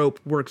braiding rope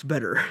works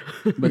better.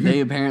 But they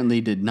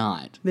apparently did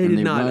not. They and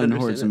did not run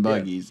understand horse and that, yeah.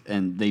 buggies,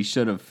 and they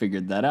should have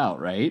figured that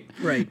out, right?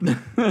 Right.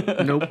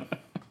 Nope.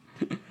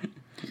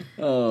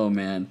 Oh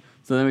man.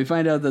 So then we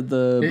find out that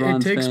the It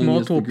bronze takes Fang is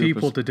multiple the group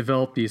people of- to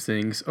develop these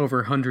things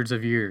over hundreds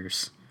of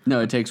years.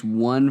 No, it takes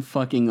one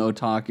fucking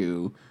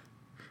otaku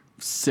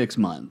 6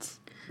 months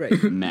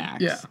Right.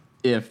 max. Yeah.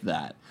 If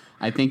that.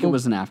 I think it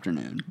was an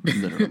afternoon,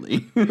 literally.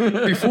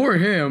 Before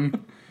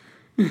him,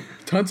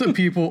 tons of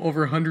people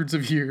over hundreds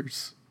of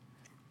years.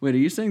 Wait, are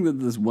you saying that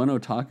this one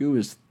otaku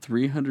is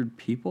 300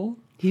 people?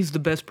 He's the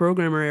best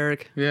programmer,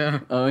 Eric. Yeah.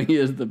 Oh, he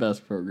is the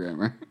best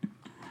programmer.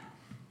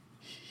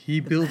 He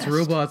builds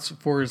robots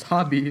for his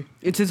hobby.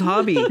 It's his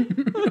hobby.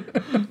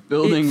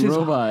 Building It's his-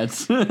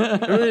 robots. You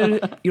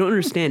don't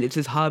understand. It's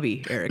his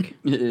hobby, Eric.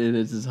 It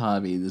is his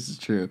hobby. This is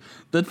true.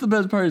 That's the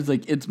best part. Is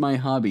like it's my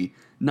hobby,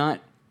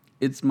 not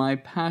it's my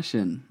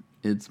passion.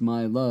 It's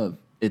my love.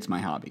 It's my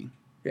hobby.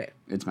 Yeah.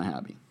 It's my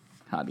hobby.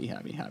 Hobby.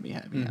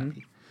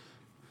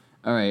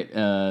 All right.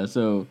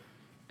 So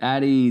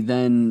Addie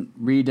then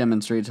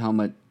re-demonstrates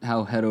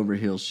how head over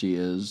heels she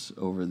is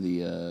over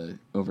the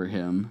over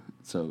him.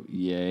 So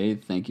yay!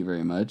 Thank you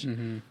very much.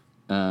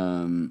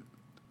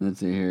 Let's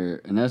see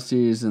here.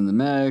 Anesti's in the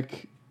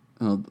mech.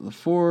 The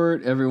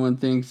fort. Everyone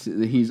thinks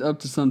that he's up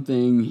to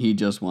something. He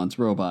just wants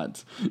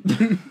robots.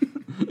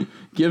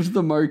 Gives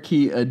the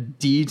Marquis a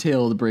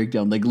detailed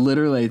breakdown. Like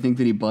literally, I think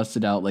that he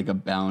busted out like a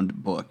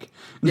bound book.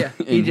 Yeah,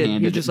 and he did. He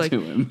handed was just it like, to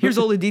him. here's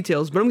all the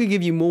details, but I'm going to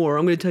give you more.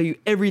 I'm going to tell you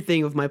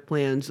everything of my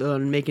plans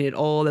on making it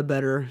all the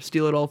better.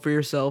 Steal it all for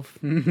yourself.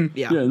 Yeah.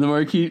 Yeah, and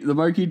the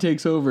Marquis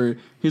takes over.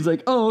 He's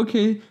like, oh,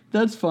 okay,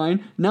 that's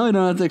fine. Now I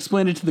don't have to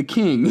explain it to the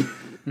king.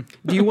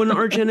 Do you want an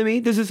arch enemy?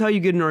 This is how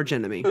you get an arch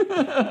enemy.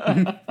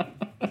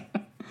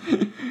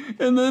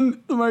 And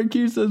then the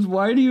Marquis says,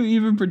 why are you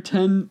even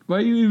pretending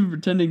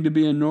to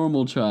be a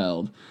normal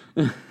child?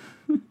 And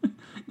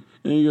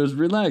he goes,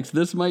 relax,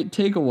 this might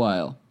take a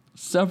while.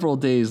 Several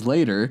days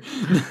later.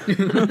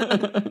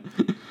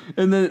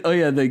 And then, oh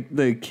yeah,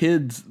 the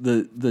kids,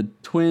 the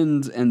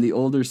twins and the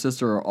older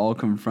sister are all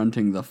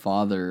confronting the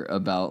father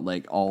about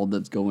like all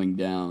that's going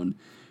down.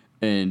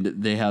 And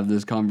they have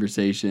this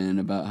conversation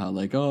about how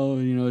like, oh,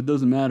 it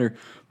doesn't matter.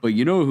 But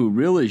you know who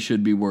really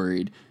should be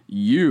worried?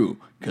 You,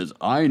 because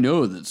I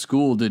know that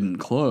school didn't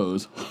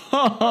close.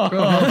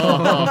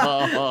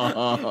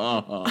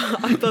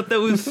 I thought that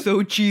was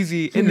so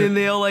cheesy. And then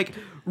they all like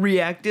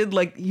reacted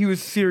like he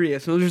was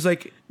serious. And I was just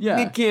like, Yeah.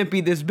 it can't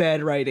be this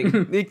bad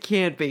writing. It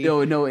can't be.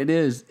 No, it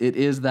is. It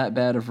is that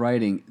bad of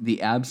writing.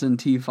 The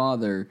absentee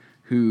father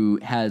who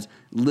has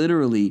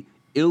literally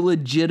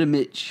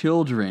illegitimate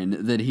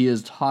children that he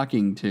is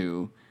talking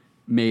to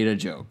made a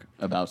joke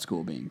about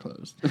school being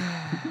closed.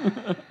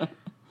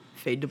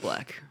 Fade to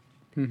black.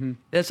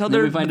 That's how Then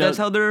they're. we find That's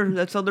out-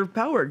 how they're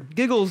powered.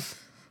 Giggles.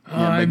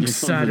 I'm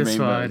giggles and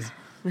satisfied.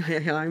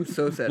 rainbows. I'm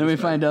so sad. Then we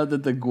find out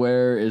that the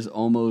Guer is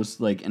almost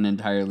like an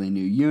entirely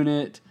new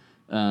unit,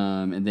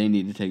 and they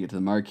need to take it to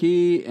the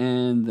Marquis,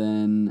 and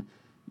then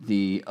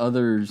the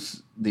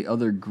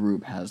other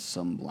group has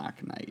some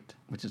Black Knight,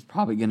 which is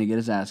probably going to get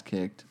his ass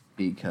kicked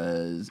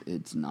because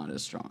it's not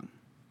as strong.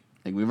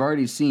 Like we've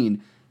already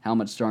seen how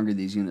much stronger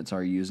these units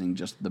are using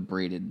just the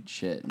braided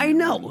shit. I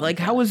know. Like,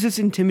 how is this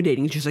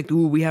intimidating? It's just like,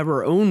 ooh, we have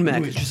our own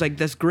mech. It's just like,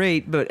 that's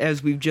great, but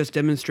as we've just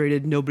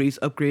demonstrated, nobody's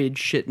upgraded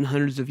shit in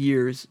hundreds of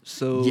years.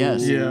 So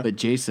Yes, Yeah. but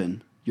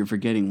Jason, you're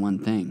forgetting one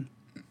thing.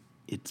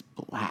 It's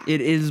black. it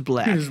is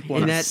black, It is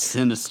black. and that's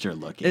sinister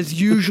looking.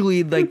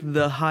 usually like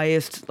the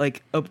highest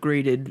like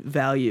upgraded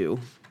value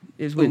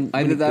is when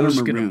either that or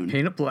Just gonna maroon.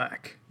 paint it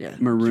black. yeah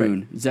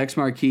Maroon. Zex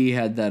Marquis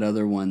had that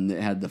other one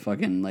that had the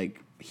fucking like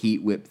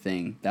heat whip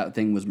thing. That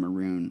thing was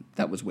maroon.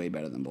 That was way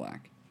better than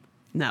black.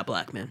 not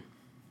black, man.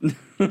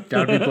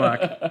 Gotta be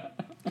black.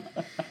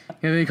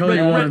 And they call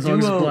you one as long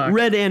as it's black.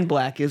 Red and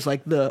black is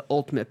like the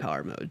ultimate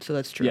power mode, so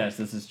that's true. Yes,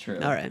 this is true.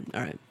 All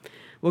right.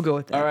 We'll go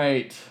with that. All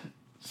right.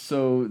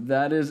 So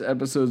that is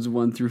episodes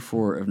 1 through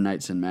 4 of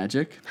Knights and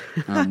Magic.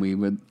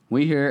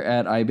 We here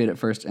at I Bait It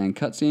First and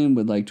Cutscene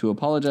would like to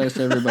apologize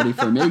to everybody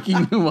for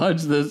making you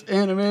watch this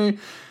anime.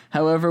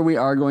 However, we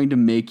are going to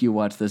make you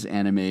watch this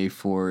anime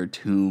for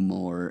 2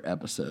 more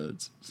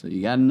episodes. So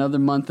you got another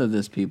month of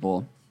this,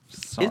 people.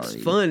 Sorry. It's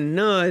fun.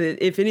 No,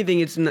 if anything,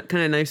 it's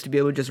kind of nice to be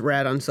able to just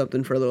rat on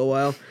something for a little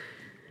while.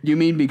 You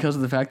mean because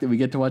of the fact that we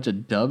get to watch a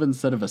dub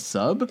instead of a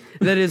sub?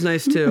 That is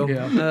nice too.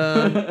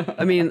 Yeah.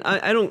 I mean,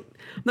 I'm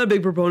not a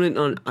big proponent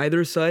on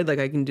either side. Like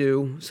I can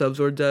do subs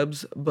or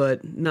dubs,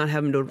 but not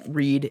having to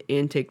read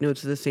and take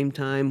notes at the same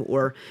time,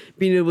 or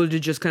being able to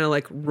just kind of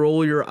like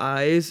roll your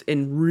eyes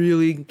and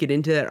really get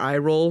into that eye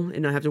roll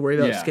and not have to worry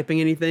about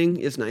skipping anything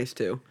is nice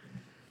too.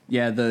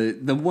 Yeah,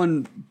 the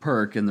one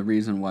perk and the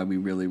reason why we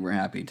really were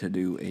happy to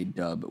do a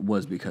dub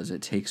was because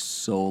it takes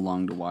so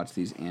long to watch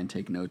these and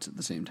take notes at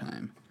the same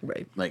time.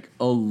 Right. Like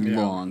a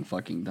long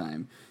fucking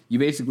time. You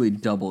basically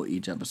double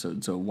each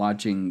episode. So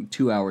watching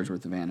 2 hours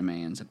worth of anime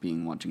ends up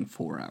being watching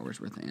 4 hours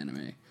worth of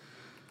anime.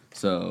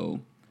 So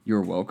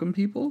you're welcome,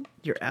 people.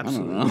 You're I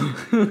don't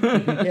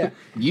absolutely know. yeah.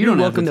 You You're don't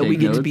welcome have to that we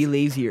take get to notes. be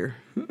lazier.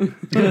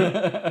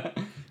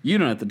 You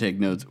don't have to take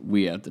notes.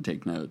 We have to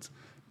take notes.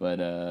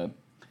 But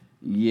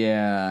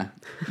yeah,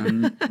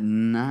 I'm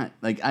not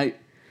like I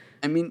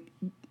mean,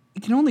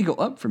 it can only go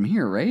up from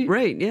here, right?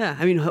 Right, yeah.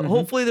 I mean,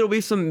 hopefully there'll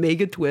be some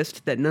mega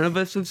twist that none of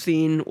us have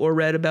seen or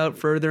read about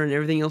further and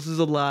everything else is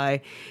a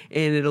lie.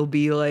 And it'll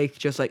be like,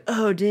 just like,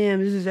 oh, damn,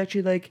 this is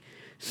actually like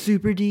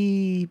super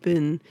deep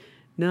and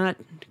not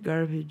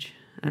garbage.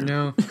 I don't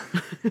know.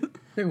 No.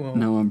 They won't.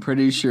 No, I'm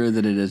pretty sure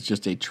that it is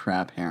just a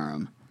trap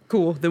harem.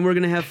 Cool, then we're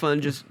going to have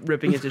fun just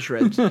ripping it to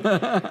shreds.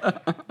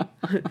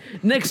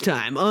 Next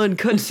time on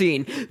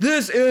Cutscene,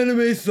 this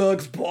anime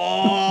sucks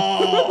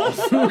balls.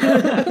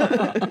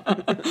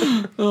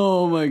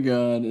 Oh my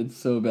god, it's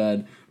so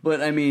bad.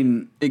 But I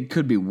mean, it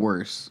could be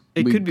worse.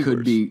 It could be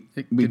worse.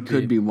 We It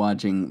could be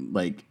watching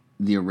like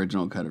the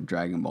original cut of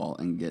Dragon Ball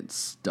and get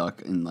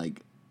stuck in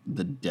like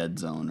the dead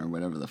zone or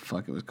whatever the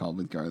fuck it was called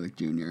with Garlic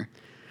Jr.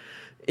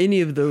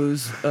 Any of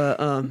those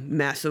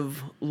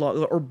massive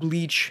or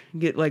Bleach,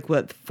 get like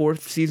what, 4th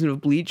season of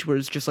Bleach where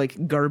it's just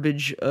like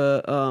garbage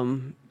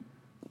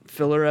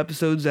filler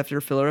episodes after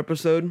filler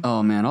episode.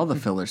 Oh man, all the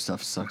filler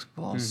stuff sucks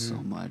balls so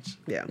much.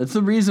 Yeah. That's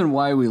the reason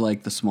why we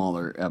like the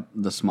smaller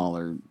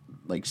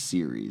like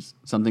series.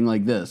 Something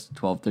like this,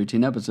 12,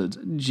 13 episodes.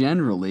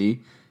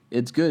 Generally,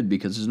 it's good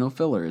because there's no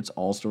filler. It's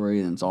all story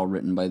and it's all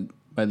written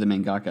by the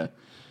mangaka.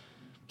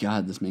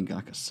 God, this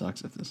mangaka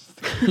sucks at this.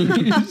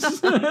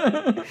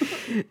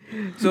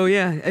 So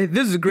yeah,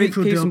 this is a great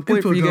Info case dump, in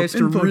point for info you dump, guys to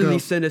info really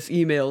dump. send us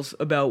emails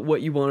about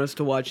what you want us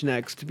to watch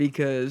next,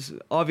 because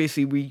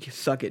obviously we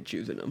suck at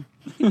choosing them.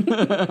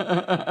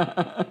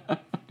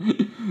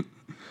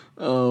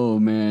 Oh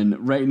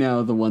man, right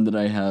now the one that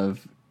I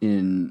have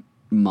in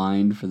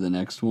mind for the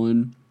next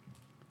one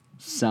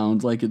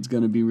sounds like it's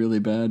going to be really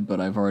bad, but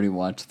I've already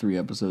watched 3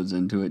 episodes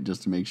into it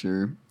just to make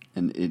sure,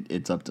 and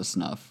it's up to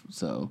snuff.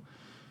 So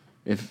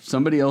if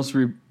somebody else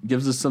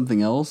gives us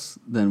something else,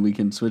 then we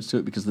can switch to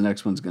it, because the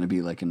next one's going to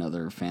be like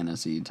another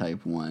fantasy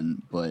type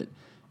one. But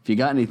if you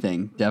got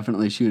anything,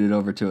 definitely shoot it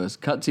over to us.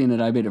 Cutscene at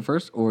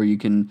iBaitItFirst, or you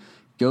can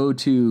go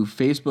to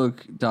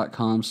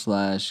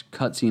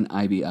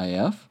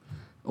facebook.com/cutsceneibif,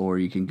 or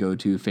you can go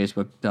to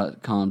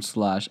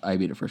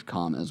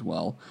facebook.com/iBaitItFirstcom as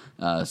well,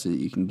 so that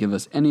you can give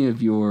us any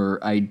of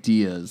your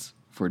ideas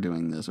for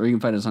doing this, or you can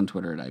find us on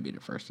Twitter at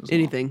iBaitItFirst as well.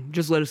 Anything,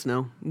 just let us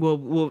know.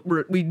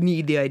 We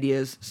need the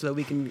ideas so that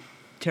we can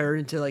tear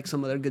into like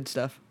some other good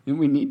stuff. And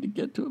we need to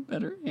get to a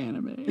better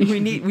anime. we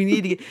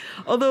need to get.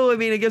 Although I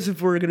mean, I guess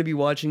if we're gonna be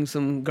watching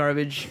some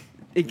garbage,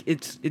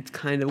 it's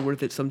kind of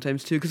worth it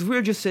sometimes too. Because if we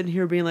were just sitting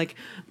here being like,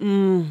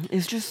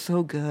 it's just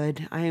so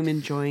good, I am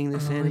enjoying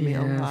this anime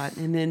a lot,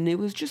 and then it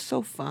was just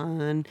so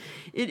fun,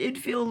 it'd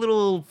feel a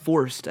little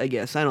forced, I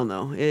guess. I don't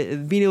know.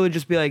 Being able to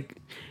just be like,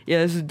 yeah,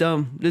 this is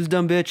dumb,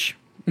 bitch.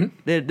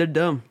 They're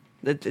dumb.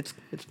 It's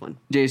fun.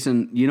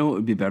 Jason, you know what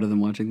would be better than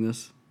watching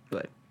this?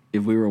 But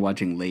If we were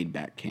watching Laid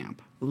Back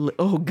Camp.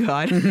 oh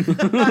god,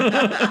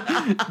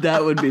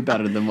 That would be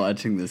better than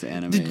watching this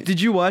anime. did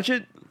you watch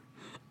it?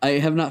 I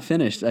have not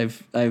finished.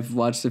 I've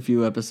watched a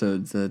few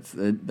episodes.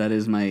 That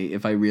is my,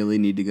 if I really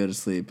need to go to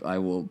sleep, I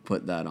will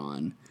put that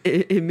on.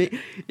 It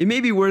may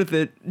be worth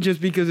it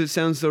just because it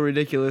sounds so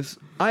ridiculous.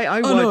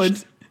 I Oh no,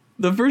 watched.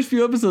 the first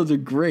few episodes are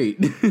great.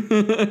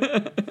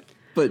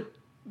 But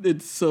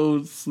it's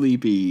so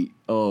sleepy.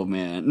 Oh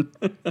man.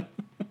 I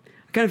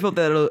kind of felt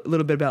that a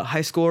little bit about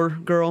High Score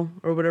Girl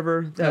or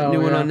whatever that Oh,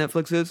 new one yeah. on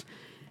Netflix is.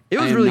 It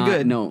I was am really not-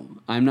 good. No,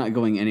 I'm not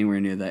going anywhere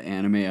near that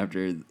anime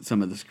after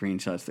some of the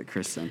screenshots that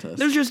Chris sent us.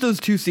 There's just those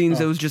 2 scenes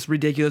that was just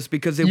ridiculous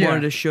because they Yeah.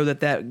 wanted to show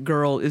that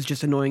girl is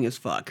just annoying as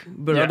fuck.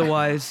 But Yeah.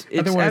 otherwise,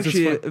 it's Otherwise, it's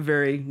actually fun. a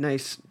very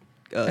nice.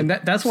 And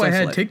that's why I had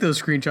self-life. to take those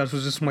screenshots.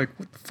 Was just I'm like,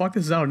 what the fuck?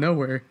 This is out of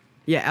nowhere.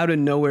 Yeah, out of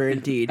nowhere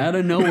indeed. Out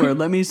of nowhere,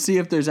 let me see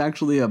if there's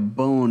actually a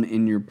bone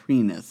in your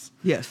penis.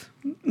 Yes.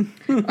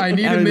 I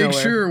need Out to of make nowhere.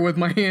 sure with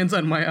my hands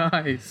on my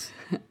eyes.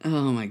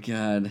 Oh my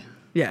god.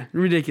 Yeah,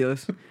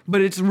 ridiculous.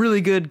 But it's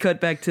really good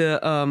cut back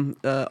to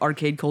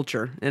arcade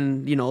culture.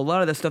 And, a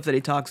lot of the stuff that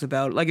he talks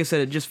about, like I said,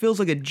 it just feels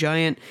like a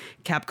giant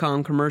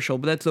Capcom commercial.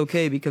 But that's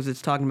okay because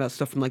it's talking about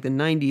stuff from like the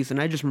 90s.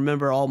 And I just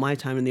remember all my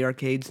time in the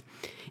arcades.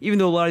 Even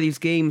though a lot of these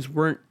games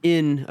weren't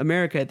in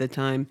America at the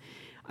time,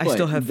 I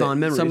still have fond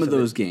memories Some of it.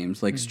 those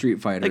games, like Street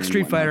Fighter. Like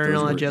Street Fighter and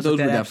all that jazz. Those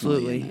Like were that,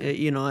 definitely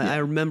absolutely. in it. I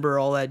remember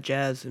all that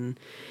jazz. And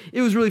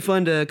it was really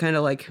fun to kind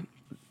of like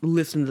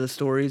listen to the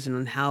stories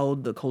and how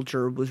the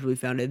culture was really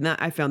founded. And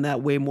I found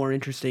that way more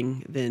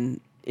interesting than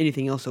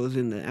anything else that was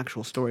in the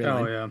actual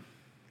storyline. Oh yeah.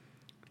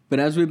 But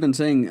as we've been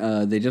saying,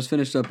 they just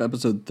finished up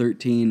episode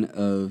 13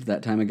 of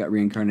That Time I Got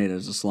Reincarnated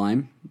as a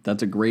Slime.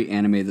 That's a great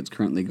anime that's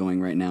currently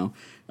going right now.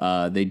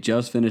 They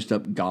just finished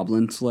up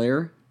Goblin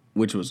Slayer,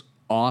 which was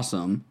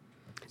awesome.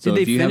 So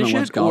Did if they you haven't finish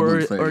watched it, Goblin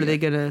or Slayer are yet- they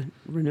going to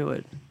renew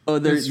it? Oh,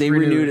 It's they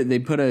renewed renewed. it. They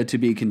put a to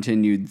be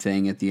continued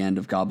thing at the end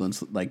of Goblin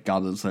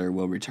Slayer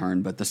will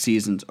return, but the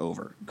season's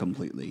over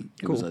completely.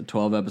 It was Cool. a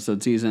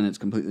 12-episode season. It's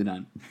completely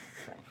done.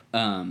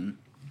 And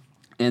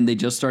they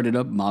just started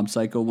up Mob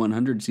Psycho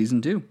 100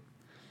 season 2.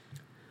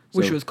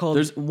 Which So was called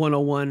there's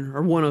 101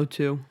 or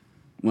 102.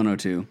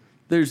 102.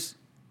 There's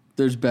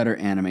better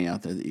anime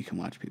out there that you can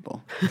watch,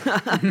 people.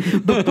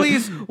 But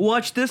please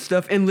watch this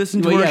stuff and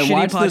listen to Well, our yeah,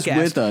 shitty watch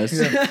podcast. this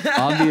with us.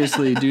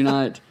 Obviously, do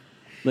not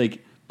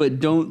but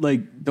don't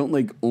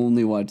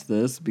only watch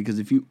this, because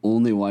if you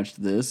only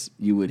watched this,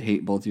 you would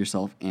hate both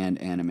yourself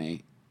and anime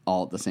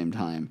all at the same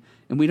time.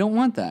 And we don't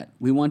want that.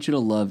 We want you to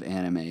love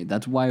anime.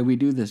 That's why we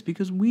do this,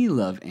 because we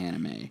love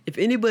anime. If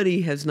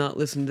anybody has not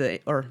listened to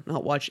or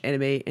not watched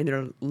anime and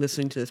they're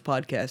listening to this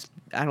podcast,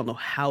 I don't know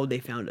how they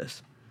found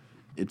us.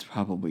 It's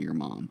probably your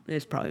mom.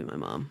 It's probably my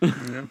mom.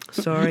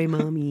 Sorry,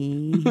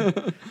 mommy.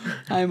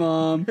 Hi,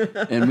 Mom.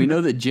 And we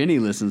know that Jenny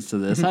listens to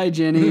this. Hi,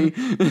 Jenny.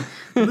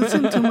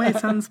 Listen to my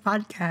son's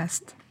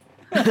podcast.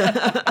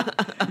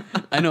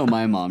 I know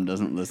my mom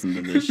doesn't listen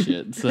to this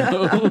shit, so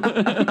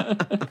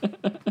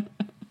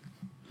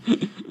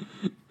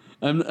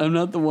I'm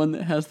not the one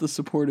that has the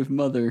supportive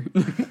mother.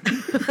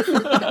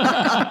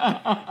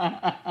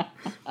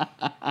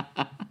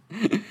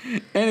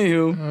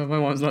 Anywho, My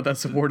mom's not that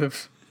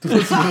supportive. To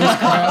listen to this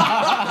crap.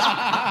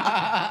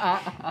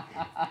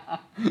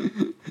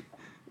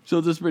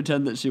 she'll just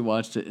pretend that she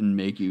watched it and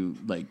make you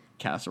like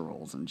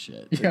casseroles and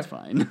shit. Yeah. It's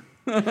fine.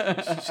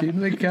 She'd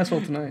make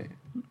casserole tonight.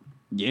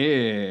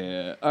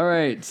 Yeah. All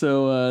right.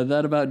 So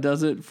that about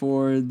does it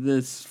for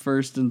this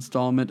first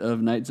installment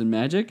of Knights and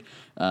Magic.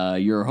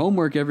 Your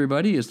homework,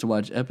 everybody, is to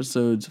watch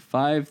episodes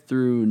 5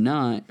 through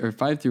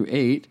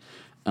 8.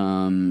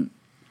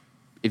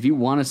 If you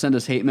want to send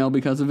us hate mail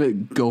because of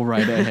it, go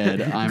right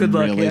ahead. I'm Good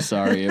luck, really yeah.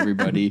 sorry,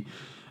 everybody.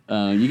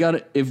 You got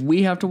to. If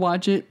we have to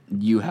watch it,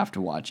 you have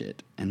to watch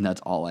it, and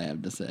that's all I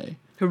have to say.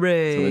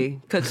 Hooray.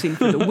 Cutscene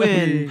for the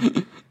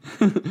win.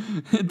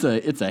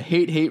 It's a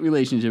hate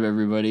relationship,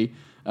 everybody.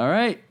 All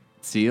right.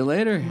 See you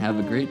later. Have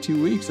a great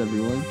 2 weeks,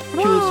 everyone.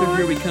 Closer,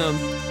 here we come.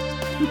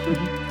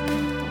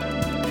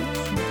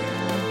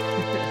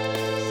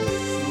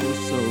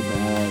 So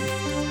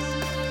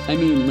bad. I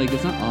mean, like,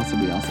 it's not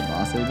Asabi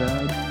Asabase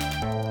bad.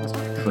 It's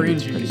But it's cringy.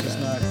 pretty It's just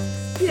bad.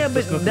 not. Yeah, but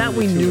There's nothing that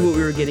we really to knew it. what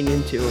we were getting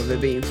into of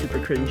it being super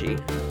cringy.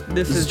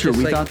 This This is true. just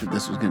We like, thought that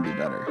this was going to be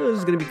better. oh, this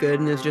is gonna be good,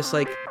 and it's just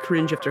like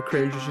cringe after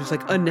cringe. It's just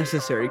like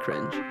unnecessary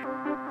cringe.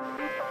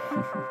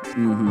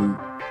 Mm-hmm.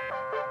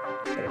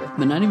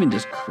 But not even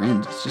just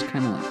cringe. It's just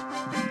kind of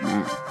like,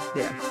 nah.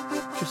 Yeah,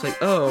 just like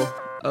oh,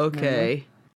 okay.